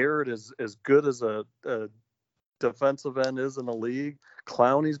 Garrett is as good as a defensive end is in the league.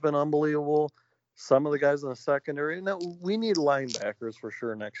 Clowney's been unbelievable. Some of the guys in the secondary. Now, we need linebackers for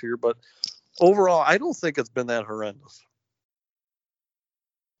sure next year. But overall, I don't think it's been that horrendous.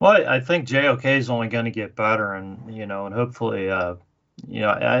 Well, I think JOK is only going to get better, and and hopefully,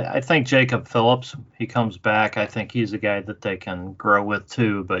 I think Jacob Phillips, he comes back. I think he's a guy that they can grow with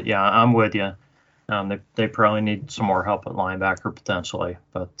too. But yeah, I'm with you. They probably need some more help at linebacker potentially.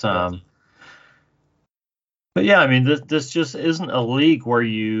 But this just isn't a league where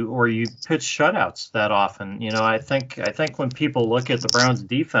you pitch shutouts that often. I think when people look at the Browns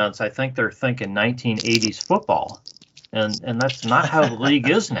defense, I think they're thinking 1980s football. And that's not how the league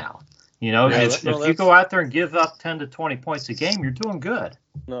is now. If you go out there and give up 10 to 20 points a game, you're doing good.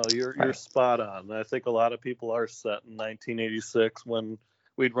 No, you're spot on. I think a lot of people are set in 1986 when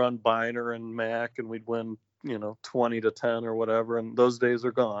we'd run Biner and Mac and we'd win, 20 to 10 or whatever. And those days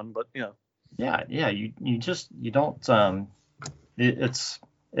are gone. But yeah. You don't.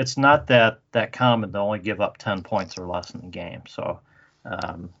 It's not that common to only give up 10 points or less in the game. So,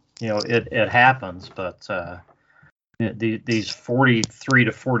 it happens, but. These 43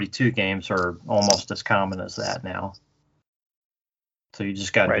 to 42 games are almost as common as that now. So you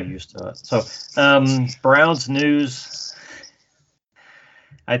just got to be used to it. So Browns news.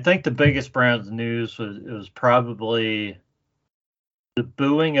 I think the biggest Browns news was probably the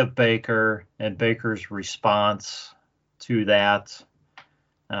booing of Baker and Baker's response to that.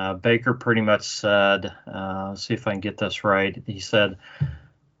 Baker pretty much said, let's see if I can get this right. He said,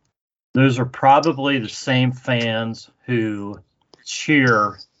 those are probably the same fans who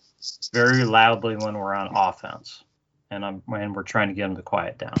cheer very loudly when we're on offense, and we're trying to get them to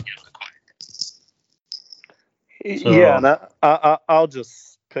quiet down. So, yeah, and I'll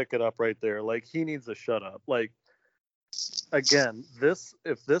just pick it up right there. Like, he needs to shut up. Like, again,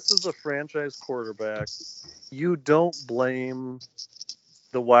 if this is a franchise quarterback, you don't blame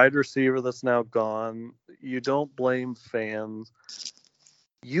the wide receiver that's now gone. You don't blame fans.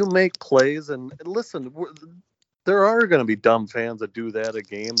 You make plays, and listen, there are going to be dumb fans that do that at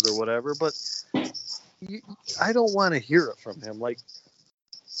games or whatever, but I don't want to hear it from him. Like,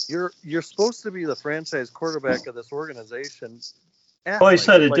 you're supposed to be the franchise quarterback of this organization. Well, he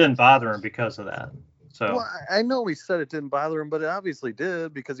said it didn't bother him because of that. So well, I know he said it didn't bother him, but it obviously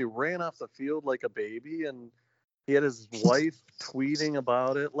did, because he ran off the field like a baby, and he had his wife tweeting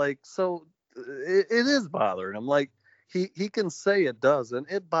about it. Like, so it is bothering him. Like, he can say it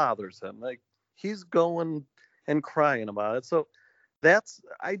doesn't. It bothers him. Like, he's going and crying about it. So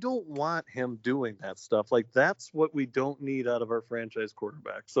I don't want him doing that stuff. Like, that's what we don't need out of our franchise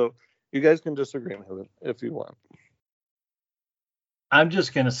quarterback. So you guys can disagree with it if you want. I'm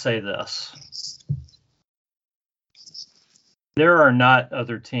just going to say this. There are not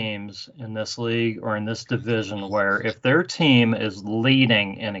other teams in this league or in this division where if their team is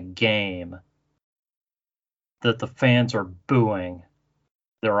leading in a game, that the fans are booing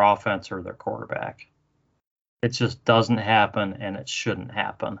their offense or their quarterback. It just doesn't happen, and it shouldn't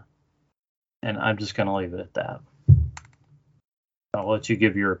happen. And I'm just going to leave it at that. I'll let you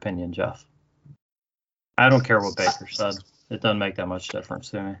give your opinion, Jeff. I don't care what Baker said. It doesn't make that much difference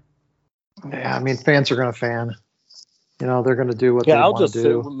to me. Yeah, I mean, fans are going to fan. You know, they're going to do what they want to do.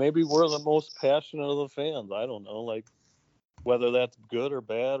 Yeah, I'll just say maybe we're the most passionate of the fans. I don't know, like, whether that's good or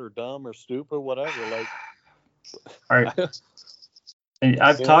bad or dumb or stupid, whatever. Like, all right.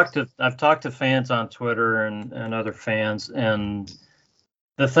 I've talked to fans on Twitter and other fans, and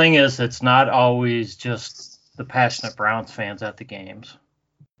the thing is, it's not always just the passionate Browns fans at the games.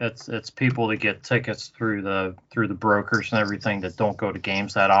 It's people that get tickets through the brokers and everything that don't go to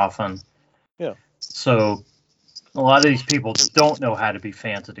games that often. Yeah. So a lot of these people don't know how to be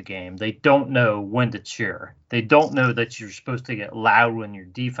fans of the game. They don't know when to cheer. They don't know that you're supposed to get loud when your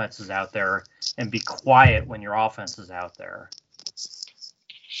defense is out there and be quiet when your offense is out there.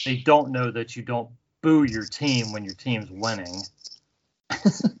 They don't know that you don't boo your team when your team's winning.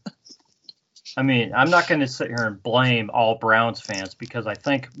 I mean, I'm not going to sit here and blame all Browns fans, because I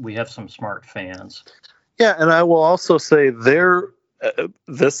think we have some smart fans. Yeah, and I will also say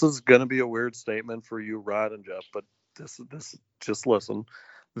this is going to be a weird statement for you, Rod and Jeff, but this just listen.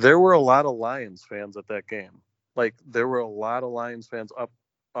 There were a lot of Lions fans at that game. Like, there were a lot of Lions fans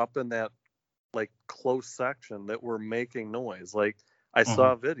up in that, like, close section that were making noise. Like, I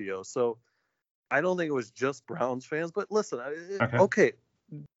saw a video. So I don't think it was just Browns fans, but listen, okay.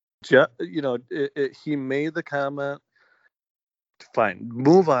 Jeff, you know, he made the comment. Fine,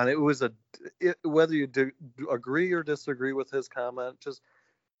 move on. It was whether you agree or disagree with his comment, just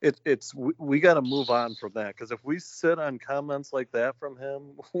we got to move on from that, because if we sit on comments like that from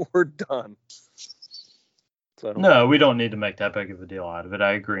him, we're done. So no, we don't need to make that big of a deal out of it.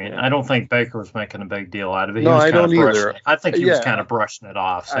 I agree. And I don't think Baker was making a big deal out of it. No, I don't either. I think he was kind of brushing it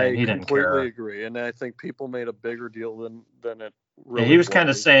off, saying he didn't care. I completely agree. And I think people made a bigger deal than it really he was kind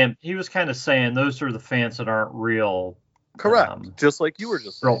of saying those are the fans that aren't real. Correct. Just like you were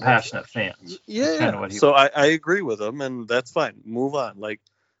just saying. Real passionate fans. Yeah. So I agree with him, and that's fine. Move on. Like,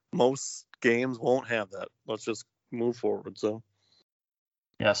 most games won't have that. Let's just move forward. So.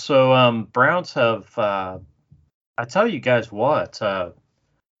 Yeah. So Browns have. I tell you guys what, the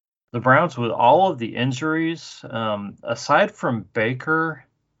Browns, with all of the injuries, aside from Baker,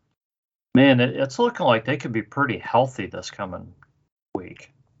 man, it's looking like they could be pretty healthy this coming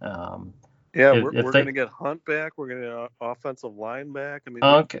week. We're going to get Hunt back. We're going to get offensive line back. I mean,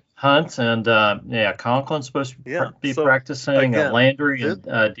 Hunt and Conklin's supposed to be practicing. Again, Landry and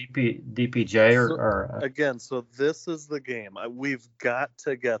DPJ again. So this is the game. We've got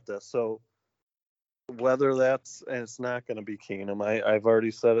to get this. So. Whether that's, and it's not going to be Keenum. I've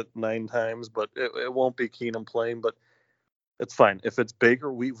already said it 9 times, but it won't be Keenum playing. But It's fine. If it's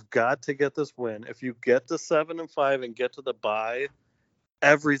Baker, we've got to get this win. If you get to 7-5 and get to the bye,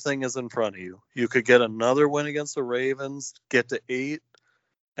 everything is in front of you. You could get another win against the Ravens, get to 8,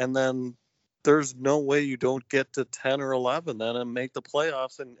 and then there's no way you don't get to 10 or 11 then and make the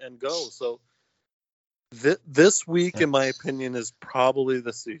playoffs and go. So this week, in my opinion, is probably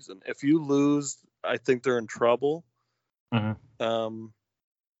the season. If you lose, I think they're in trouble. Mm-hmm.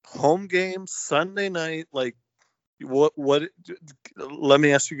 Home game, Sunday night, like, what? Let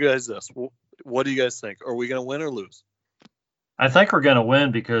me ask you guys this. What do you guys think? Are we going to win or lose? I think we're going to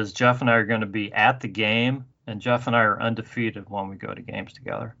win because Jeff and I are going to be at the game, and Jeff and I are undefeated when we go to games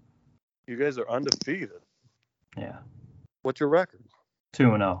together. You guys are undefeated? Yeah. What's your record?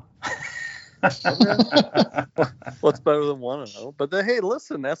 2-0. Okay. Well, it's better than 1-0. But hey,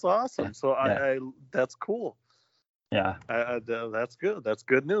 listen, that's awesome. So I that's cool. Yeah. That's good. That's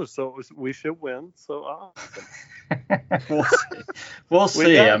good news. So we should win. So awesome. We'll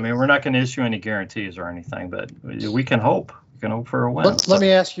see. I mean, we're not going to issue any guarantees or anything, but we can hope. We can hope for a win. Let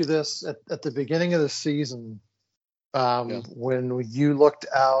me ask you this: at the beginning of the season, when you looked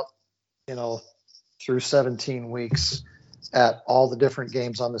out, through 17 weeks at all the different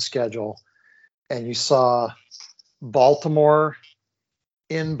games on the schedule, and you saw Baltimore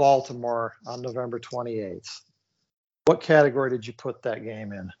in Baltimore on November 28th. What category did you put that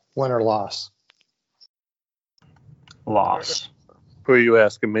game in? Win or loss? Loss. Who are you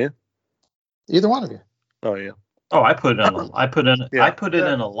asking me? Either one of you. Oh yeah. Oh, I put it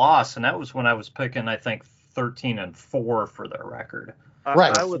in a loss, and that was when I was picking, I think, 13-4 for their record.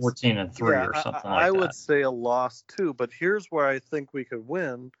 Right. 14-3 or something like that. I would say a loss too, but here's where I think we could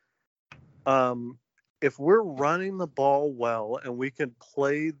win. If we're running the ball well and we can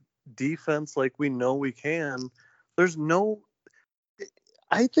play defense like we know we can,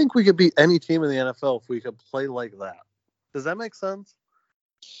 I think we could beat any team in the NFL if we could play like that. Does that make sense?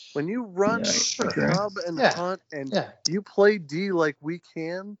 When you run Chubb and Hunt and you play D like we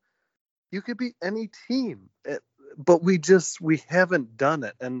can, you could beat any team. But we haven't done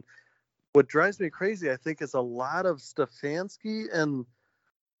it. And what drives me crazy, I think, is a lot of Stefanski, and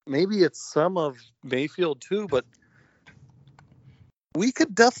maybe it's some of Mayfield too, but we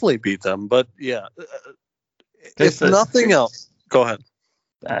could definitely beat them. But yeah, if nothing else, go ahead.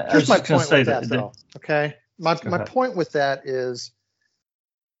 Here's my point with that, though. Okay, my point with that is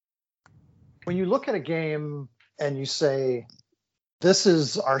when you look at a game and you say, "This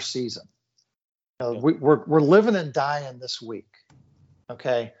is our season." We're living and dying this week.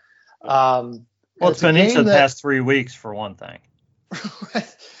 Okay. Well, it's been each of the past 3 weeks for one thing.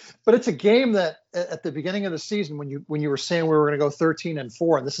 But it's a game that at the beginning of the season, when you were saying we were going to go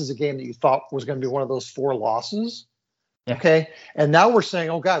 13-4, and this is a game that you thought was going to be one of those 4 losses. Yeah. Okay. And now we're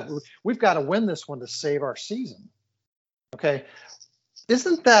saying, oh God, we've got to win this one to save our season. Okay.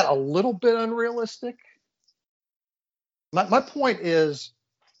 Isn't that a little bit unrealistic? My point is,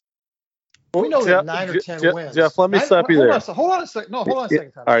 we know that 9 or 10 wins. Jeff, let me stop you there. Hold on a second. No, hold on a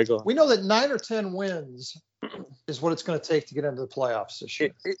second. All right, go on. We know that 9 or 10 wins is what it's going to take to get into the playoffs this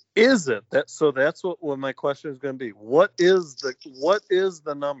year. Is it? So that's what my question is going to be. What is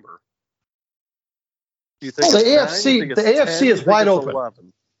the number? Do you think the AFC is wide open.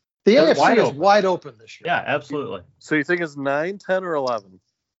 11? The AFC is wide open this year. Yeah, absolutely. So you think it's 9, 10, or 11?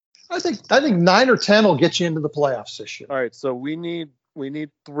 I think 9 or 10 will get you into the playoffs this year. All right, so we need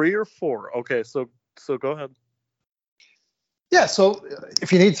 3 or 4. Okay, so go ahead. Yeah, so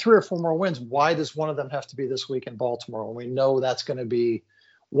if you need 3 or 4 more wins, why does one of them have to be this week in Baltimore when we know that's going to be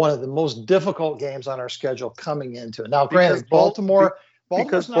one of the most difficult games on our schedule coming into it? Now, granted, Baltimore's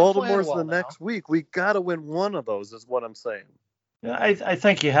the next week. We got to win one of those, is what I'm saying. Yeah, I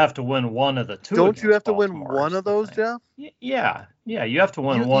think you have to win one of the 2. Don't you have to win one of those, Jeff? Yeah, you have to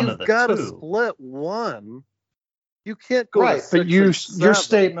win one of the 2. You've got to split one. You can't go right, but your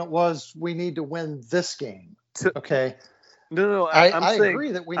statement was we need to win this game. Okay. No. I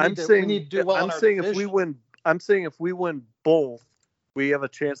agree that we need to do well. I'm saying if we win both, we have a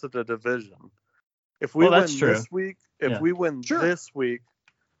chance at the division. If we win this week, this week,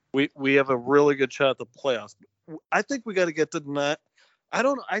 we have a really good shot at the playoffs. I think we got to get to 9. I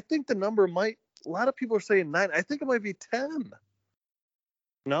don't know. I think the number might. A lot of people are saying 9. I think it might be 10.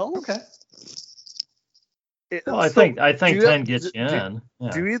 No. Okay. Well, I think 10 gets you in.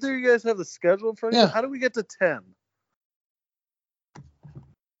 Do either of you guys have the schedule in front of you? How do we get to 10?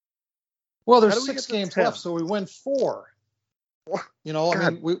 Well, there's 6 games left, so we win 4.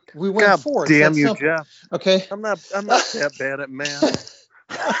 We win 4. Damn you, Jeff. Okay. I'm not that bad at math.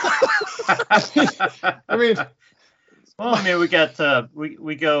 I mean, we got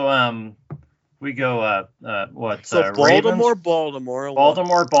we go we go So Ravens,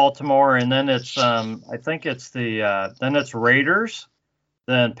 Baltimore, and then it's I think it's then it's Raiders,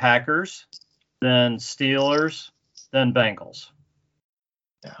 then Packers, then Steelers, then Bengals.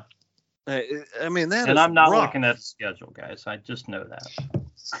 Yeah. I mean that. And is I'm not rough. looking at the schedule, guys. I just know that.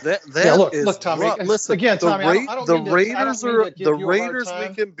 That look, Tommy. rough. Listen, again, Tommy. the Raiders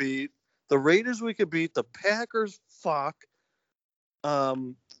we can beat. The Raiders we can beat. The Packers, fuck. I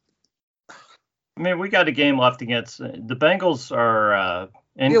mean, we got a game left against the Bengals are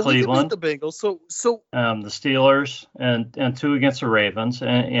in Cleveland. We can beat the Bengals. So the Steelers and 2 against the Ravens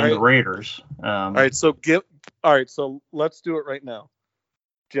and right. The Raiders. All right, so let's do it right now.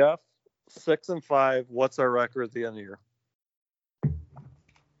 Jeff, 6-5. What's our record at the end of the year?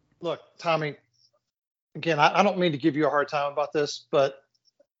 Look, Tommy. Again, I don't mean to give you a hard time about this, but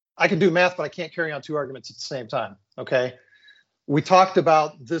I can do math, but I can't carry on 2 arguments at the same time. Okay. We talked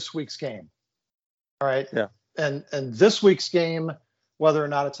about this week's game. All right. Yeah. And this week's game, whether or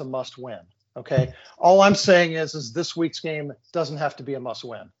not it's a must win. Okay. All I'm saying is this week's game doesn't have to be a must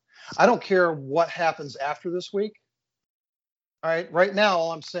win. I don't care what happens after this week. All right. Right now,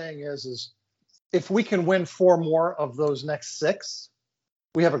 all I'm saying is if we can win 4 more of those next 6,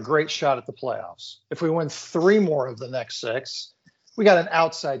 we have a great shot at the playoffs. If we win 3 more of the next 6, we got an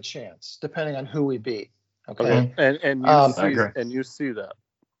outside chance, depending on who we beat. Okay. And you see that.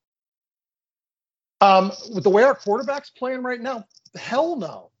 With the way our quarterback's playing right now, hell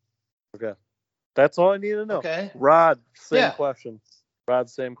no. Okay. That's all I need to know. Okay. Rod, same question.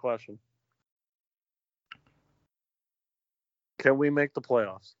 Can we make the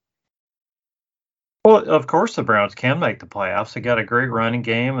playoffs? Well, of course the Browns can make the playoffs. They got a great running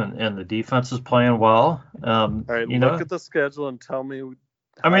game, and the defense is playing well. All right, look at the schedule and tell me.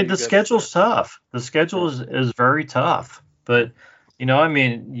 I mean, the schedule's tough. The schedule is very tough. But, I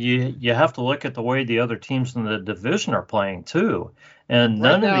mean, you have to look at the way the other teams in the division are playing, too. And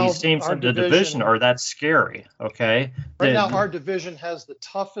none of these teams in the division are that scary, okay? Right now, our division has the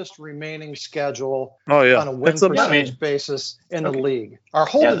toughest remaining schedule on a win percentage basis in the league. Our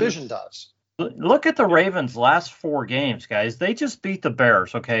whole division does. Look at the Ravens' last 4 games, guys. They just beat the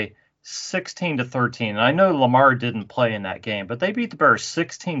Bears, okay, 16-13. And I know Lamar didn't play in that game, but they beat the Bears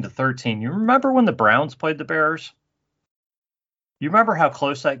 16-13. You remember when the Browns played the Bears? You remember how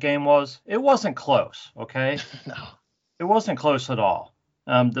close that game was? It wasn't close, okay? No. It wasn't close at all.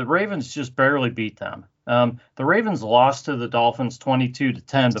 The Ravens just barely beat them. The Ravens lost to the Dolphins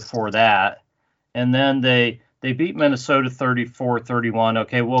 22-10 before that, and then they beat Minnesota 34-31.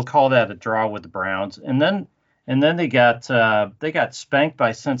 Okay, we'll call that a draw with the Browns. And then they got spanked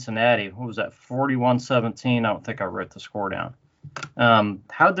by Cincinnati. What was that? 41-17. I don't think I wrote the score down.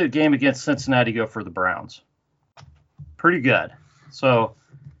 How'd the game against Cincinnati go for the Browns? Pretty good. So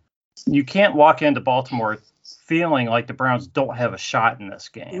you can't walk into Baltimore feeling like the Browns don't have a shot in this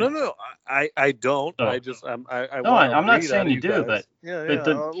game. No, I don't. So, I'm not saying you do, but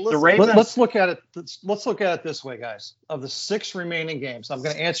the Ravens. Let's look at it. Let's look at it this way, guys. Of the 6 remaining games, I'm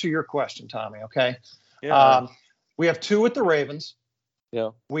going to answer your question, Tommy. Okay. Yeah. We have 2 with the Ravens.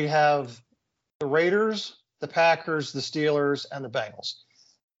 Yeah. We have the Raiders, the Packers, the Steelers, and the Bengals.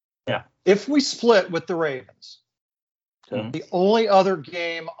 Yeah. If we split with the Ravens, the only other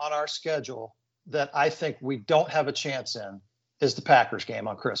game on our schedule that I think we don't have a chance in is the Packers game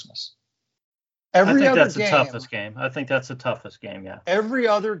on Christmas. I think that's the toughest game. I think that's the toughest game, yeah. Every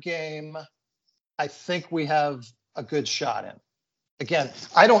other game, I think we have a good shot in. Again,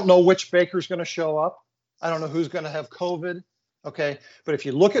 I don't know which Baker's going to show up. I don't know who's going to have COVID. Okay. But if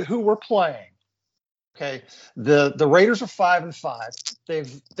you look at who we're playing, okay, the Raiders are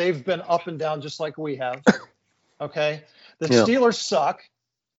 5-5. They've been up and down just like we have. Okay. The Steelers suck.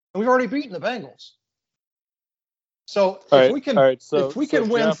 And we've already beaten the Bengals. So if we can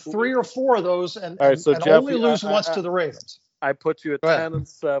win Jeff, 3 or 4 of those and Jeff, only lose once to the Ravens. I put you at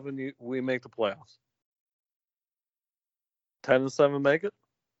 10-7. We make the playoffs. 10-7 make it?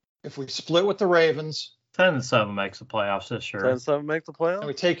 If we split with the Ravens. 10-7 makes the playoffs this year. 10-7 make the playoffs? And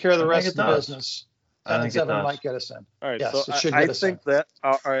we take care of the rest of the business. 10-7 might get us in. All right, yes, so it should get us in.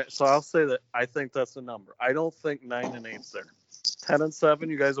 All right, so I'll say that I think that's the number. I don't think 9-8's there. 10-7,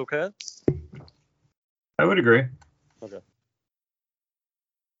 you guys okay? I would agree. Okay.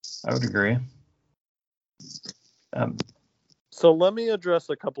 I would agree. So let me address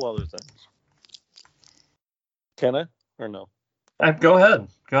a couple other things. Can I or no? Go ahead.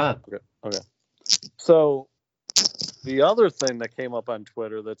 Okay. So the other thing that came up on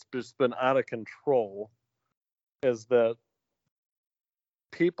Twitter that's just been out of control is that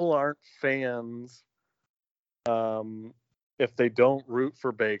people aren't fans if they don't root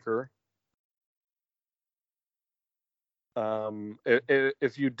for Baker,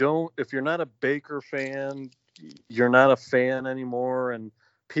 If you're not a Baker fan, you're not a fan anymore. And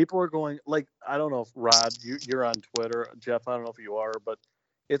people are going, like, I don't know if Rod, you're on Twitter, Jeff, I don't know if you are, but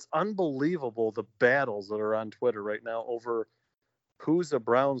it's unbelievable the battles that are on Twitter right now over who's a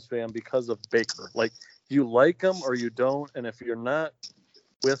Browns fan because of Baker. Like, you like him or you don't, and if you're not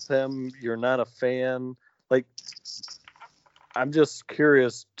with him, you're not a fan. Like, I'm just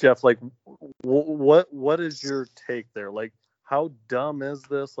curious, Jeff, like, what is your take there? Like, how dumb is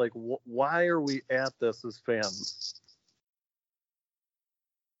this? Like, why are we at this as fans?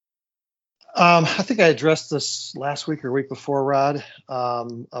 I think I addressed this last week or week before, Rod,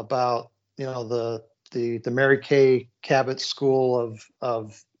 about, the Mary Kay Cabot School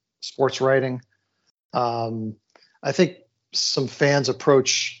of Sports Writing. I think some fans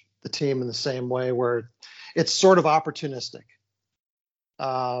approach the team in the same way, where it's sort of opportunistic.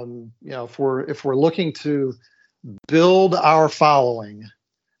 If we're looking to build our following,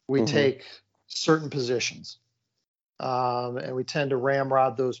 we take certain positions, and we tend to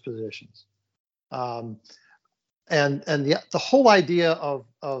ramrod those positions. And the whole idea of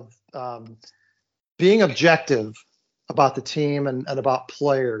being objective about the team and about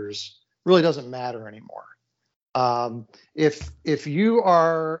players really doesn't matter anymore. If you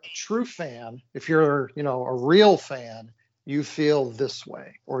are a true fan, if you're a real fan, you feel this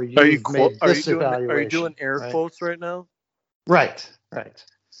way, or you've made this evaluation. Are you doing air quotes right now? Right. Okay,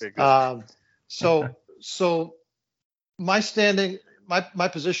 So my standing, my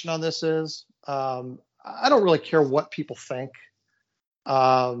position on this is, I don't really care what people think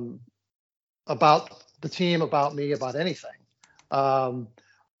about the team, about me, about anything.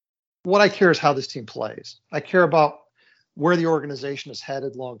 What I care is how this team plays. I care about where the organization is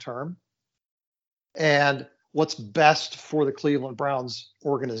headed long term and what's best for the Cleveland Browns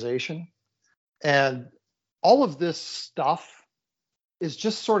organization. And all of this stuff is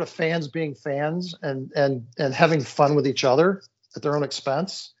just sort of fans being fans and having fun with each other at their own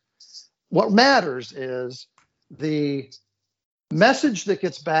expense. What matters is the message that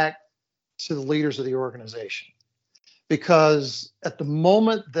gets back to the leaders of the organization. Because at the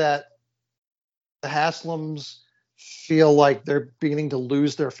moment that the Haslams feel like they're beginning to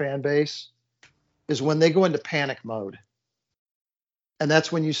lose their fan base is when they go into panic mode. And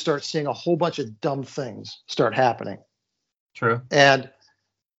that's when you start seeing a whole bunch of dumb things start happening. True. And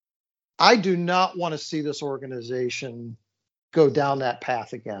I do not want to see this organization go down that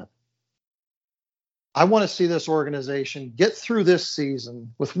path again. I want to see this organization get through this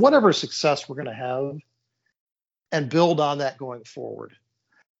season with whatever success we're going to have and build on that going forward.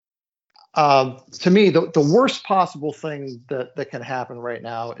 To me, the worst possible thing that can happen right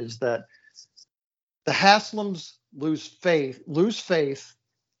now is that the Haslams lose faith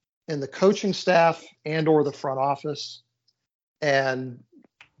in the coaching staff and or the front office, and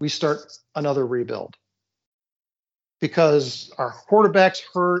we start another rebuild because our quarterback's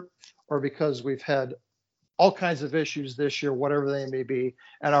hurt or because we've had all kinds of issues this year, whatever they may be,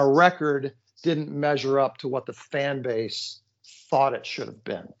 and our record didn't measure up to what the fan base thought it should have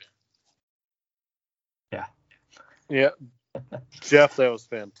been. Yeah. Jeff, that was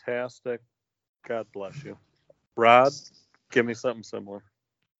fantastic. God bless you. Rod, give me something similar.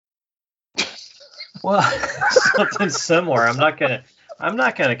 Well, something similar. I'm not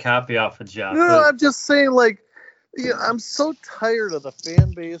gonna copy off of Jeff. No, I'm just saying, like, I'm so tired of the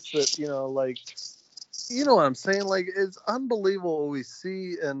fan base that, like, you know what I'm saying? Like, it's unbelievable what we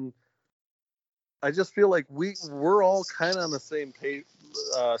see, and I just feel like we're all kind of on the same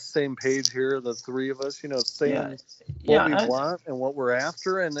page here, the three of us, saying what we want and what we're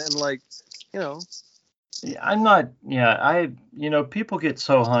after, and like, I'm not. Yeah, people get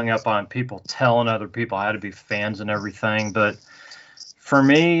so hung up on people telling other people how to be fans and everything, but for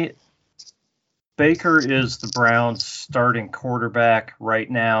me, Baker is the Browns' starting quarterback right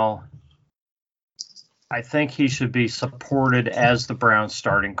now. I think he should be supported as the Browns'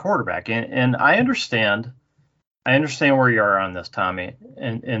 starting quarterback, and I understand where you are on this, Tommy,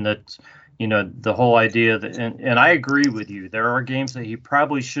 and that the whole idea that, and I agree with you. There are games that he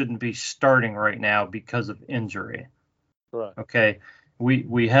probably shouldn't be starting right now because of injury. Right. Okay,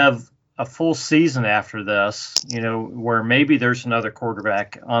 we have a full season after this, where maybe there's another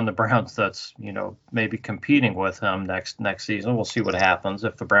quarterback on the Browns that's maybe competing with him next season. We'll see what happens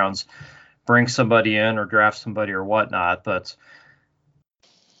if the Browns bring somebody in or draft somebody or whatnot, but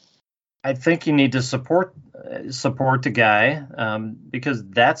I think you need to support the guy, because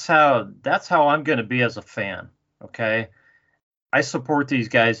that's how I'm going to be as a fan. Okay, I support these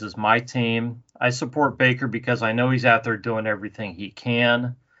guys as my team. I support Baker because I know he's out there doing everything he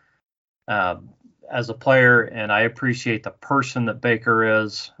can. as a player, and I appreciate the person that Baker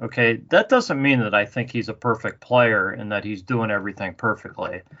is. Okay, that doesn't mean that I think he's a perfect player and that he's doing everything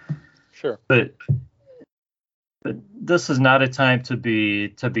perfectly. Sure. But this is not a time to be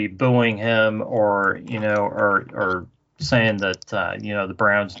booing him or saying that the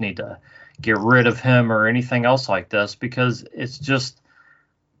Browns need to get rid of him or anything else like this, because it's just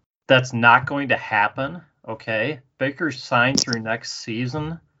that's not going to happen. Okay, Baker's signed through next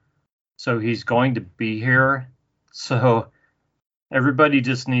season, so he's going to be here. So everybody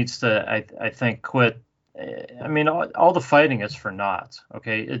just needs to, I think, quit. I mean, all the fighting is for naught.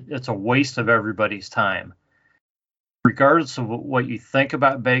 Okay, it's a waste of everybody's time. Regardless of what you think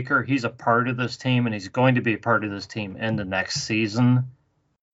about Baker, he's a part of this team, and he's going to be a part of this team in the next season.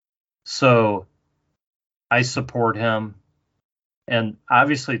 So I support him. And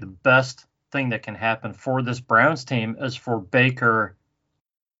obviously the best thing that can happen for this Browns team is for Baker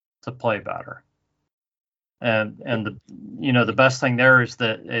to play better. And the best thing there is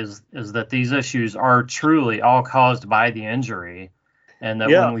that these issues are truly all caused by the injury, and that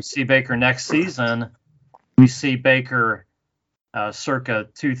when we see Baker next season, we see Baker circa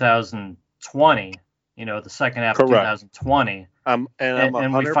 2020, the second half Correct. of 2020, and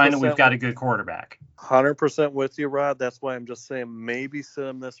we find that we've got a good quarterback. 100% with you, Rod. That's why I'm just saying maybe sit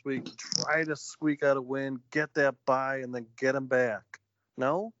him this week, try to squeak out a win, get that bye, and then get him back.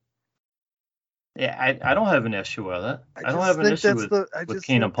 No? Yeah, I don't have an issue with it. I don't have an issue with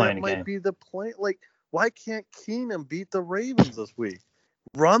Keenum playing a game. That might be the point. Like, why can't Keenum beat the Ravens this week?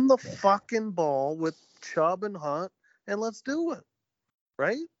 Run the fucking ball with Chubb and Hunt, and let's do it.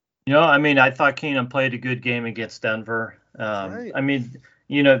 Right? I thought Keenum played a good game against Denver. Right.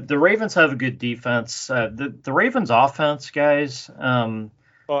 The Ravens have a good defense. The Ravens offense, guys. I know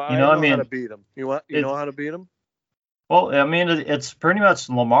how to beat them. You know how to beat them? Well, it's pretty much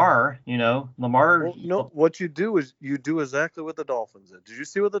Lamar. Lamar. Well, no, what you do is you do exactly what the Dolphins did. Did you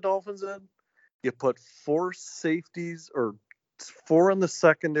see what the Dolphins did? You put 4 safeties or 4 in the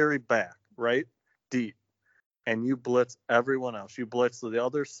secondary back, right, deep, and you blitz everyone else. You blitz the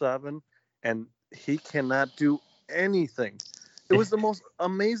other 7, and he cannot do anything. It was the most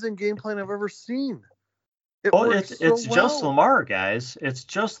amazing game plan I've ever seen. It's just Lamar, guys. It's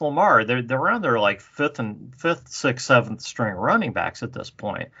just Lamar. They're around their like 5th, 6th, 7th string running backs at this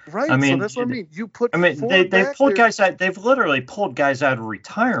point. Right. So that's what I mean. You put. They've pulled guys out. They've literally pulled guys out of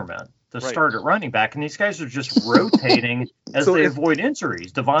retirement to start at running back, and these guys are just rotating as they avoid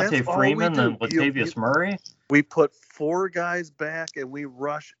injuries. Devontae Freeman and Latavius Murray. We put 4 guys back and we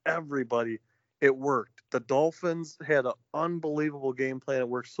rush everybody. It worked. The Dolphins had an unbelievable game plan. It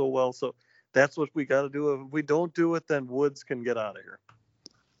worked so well. So that's what we got to do. If we don't do it, then Woods can get out of here.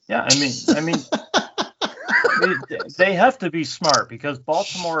 Yeah, they have to be smart, because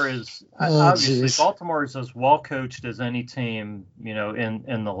Baltimore is Baltimore is as well coached as any team,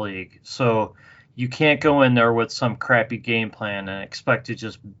 in the league. So you can't go in there with some crappy game plan and expect to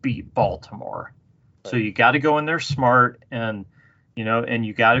just beat Baltimore. Right. So you got to go in there smart, and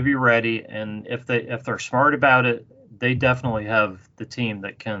you got to be ready. And if they're smart about it, they definitely have the team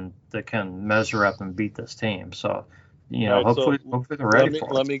that can measure up and beat this team. So, right, hopefully they're ready for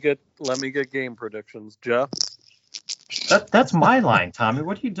it. Let me get game predictions, Jeff. That's my line, Tommy.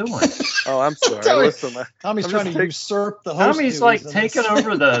 What are you doing? Oh, I'm sorry. Tommy's trying to usurp the host. Tommy's like taking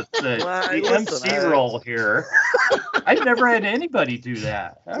over the MC role here. I've never had anybody do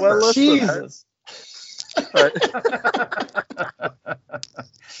that. Ever. Well, listen. Jesus.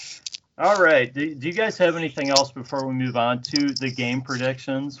 All right. Do you guys have anything else before we move on to the game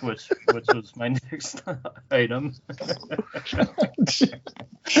predictions, which was my next item?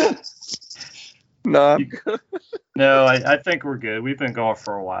 No. No, I think we're good. We've been going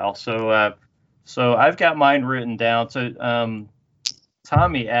for a while. So I've got mine written down. So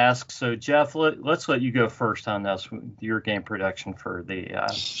Tommy asks, so Jeff, let's let you go first on this, your game prediction for the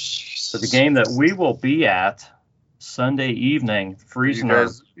game that we will be at Sunday evening, freezing you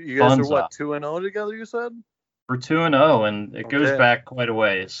guys are what, 2-0 together, you said? We're 2-0, and it goes back quite a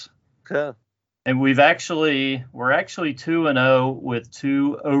ways. Okay. And we're actually 2-0 with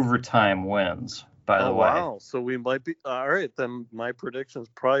 2 overtime wins, by the way. Wow. So we might be all right, then my prediction's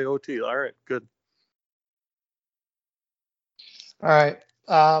probably OT. All right, good. All right.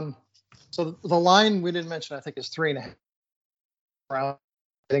 So the line we didn't mention, I think, is 3.5. Round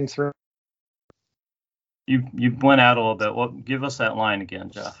getting through. You went out a little bit. Well, give us that line again,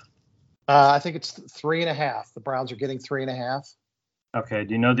 Jeff. I think it's 3.5. The Browns are getting 3.5. Okay.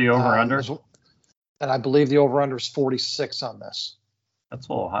 Do you know the over/under? And I believe the over/under is 46 on this. That's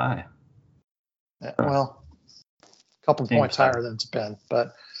a little high. Yeah, well, a couple points higher than it's been,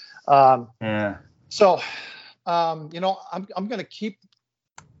 but yeah. So, I'm going to keep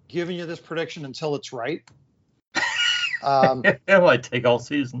giving you this prediction until it's right. It might take all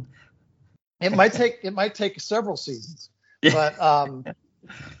season. It might take several seasons, but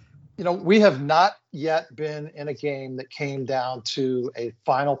we have not yet been in a game that came down to a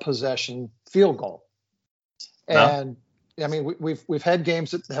final possession field goal. And I mean, we've had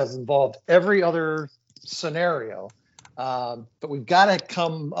games that have involved every other scenario, but we've got to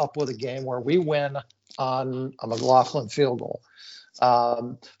come up with a game where we win on a McLaughlin field goal.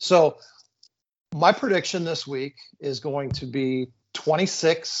 So my prediction this week is going to be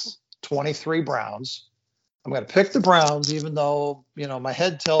 26-23 Browns. I'm going to pick the Browns, even though, my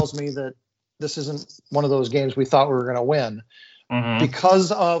head tells me that this isn't one of those games we thought we were going to win,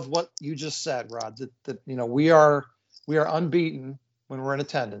 because of what you just said, Rod, that we are unbeaten when we're in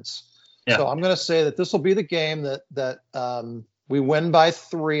attendance. Yeah. So I'm going to say that this will be the game that we win by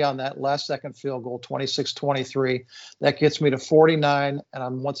 3 on that last second field goal, 26-23. That gets me to 49, and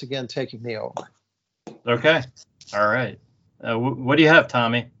I'm once again taking the over. Okay. All right. What do you have,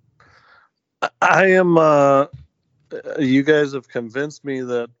 Tommy? I am. You guys have convinced me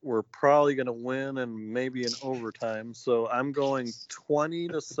that we're probably going to win and maybe in overtime. So I'm going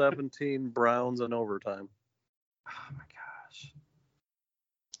 20-17 Browns in overtime. Oh my gosh,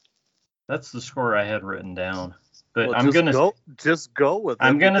 that's the score I had written down. But I'm gonna go with it.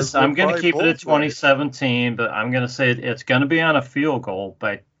 I'm gonna keep it at 2017, but I'm gonna say it's gonna be on a field goal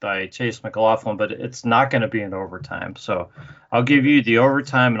by Chase McLaughlin, but it's not gonna be in overtime. So I'll give you the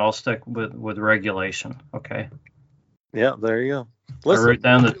overtime, and I'll stick with regulation. Okay. Yeah, there you go. Listen, I wrote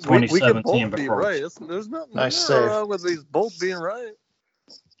down the 2017 we can both before. Be right. There's nothing wrong with these both being right.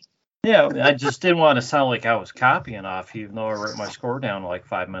 Yeah, I just didn't want to sound like I was copying off you, even though I wrote my score down like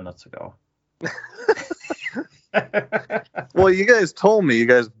 5 minutes ago. Well, you guys told me you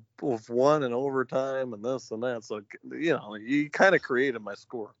guys both won in overtime and this and that, so you kind of created my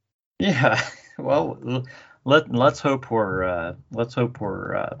score. Yeah, well, let's hope we're up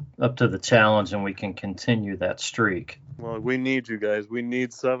to the challenge and we can continue that streak. Well, we need you guys. We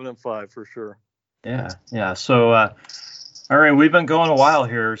need 7-5 for sure. Yeah. So, all right, we've been going a while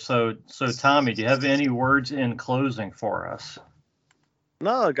here. So Tommy, do you have any words in closing for us?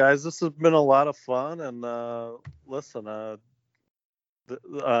 No, guys, this has been a lot of fun, and listen,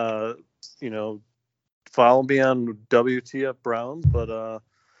 follow me on WTF Browns, but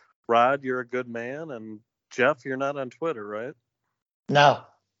Rod, you're a good man, and Jeff, you're not on Twitter, right? No.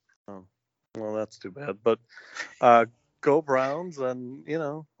 Oh, well, that's too bad. But go Browns, and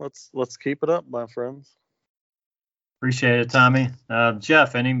let's keep it up, my friends. Appreciate it, Tommy.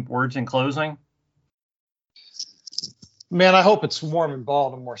 Jeff, any words in closing? Man, I hope it's warm in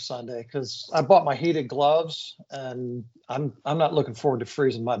Baltimore Sunday, because I bought my heated gloves, and I'm not looking forward to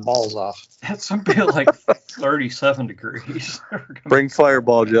freezing my balls off. That's something like 37 degrees. Bring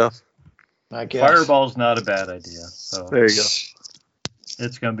Fireball, Jeff. I guess. Fireball's not a bad idea. So there you go.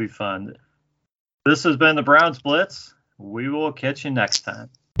 It's going to be fun. This has been the Browns Blitz. We will catch you next time.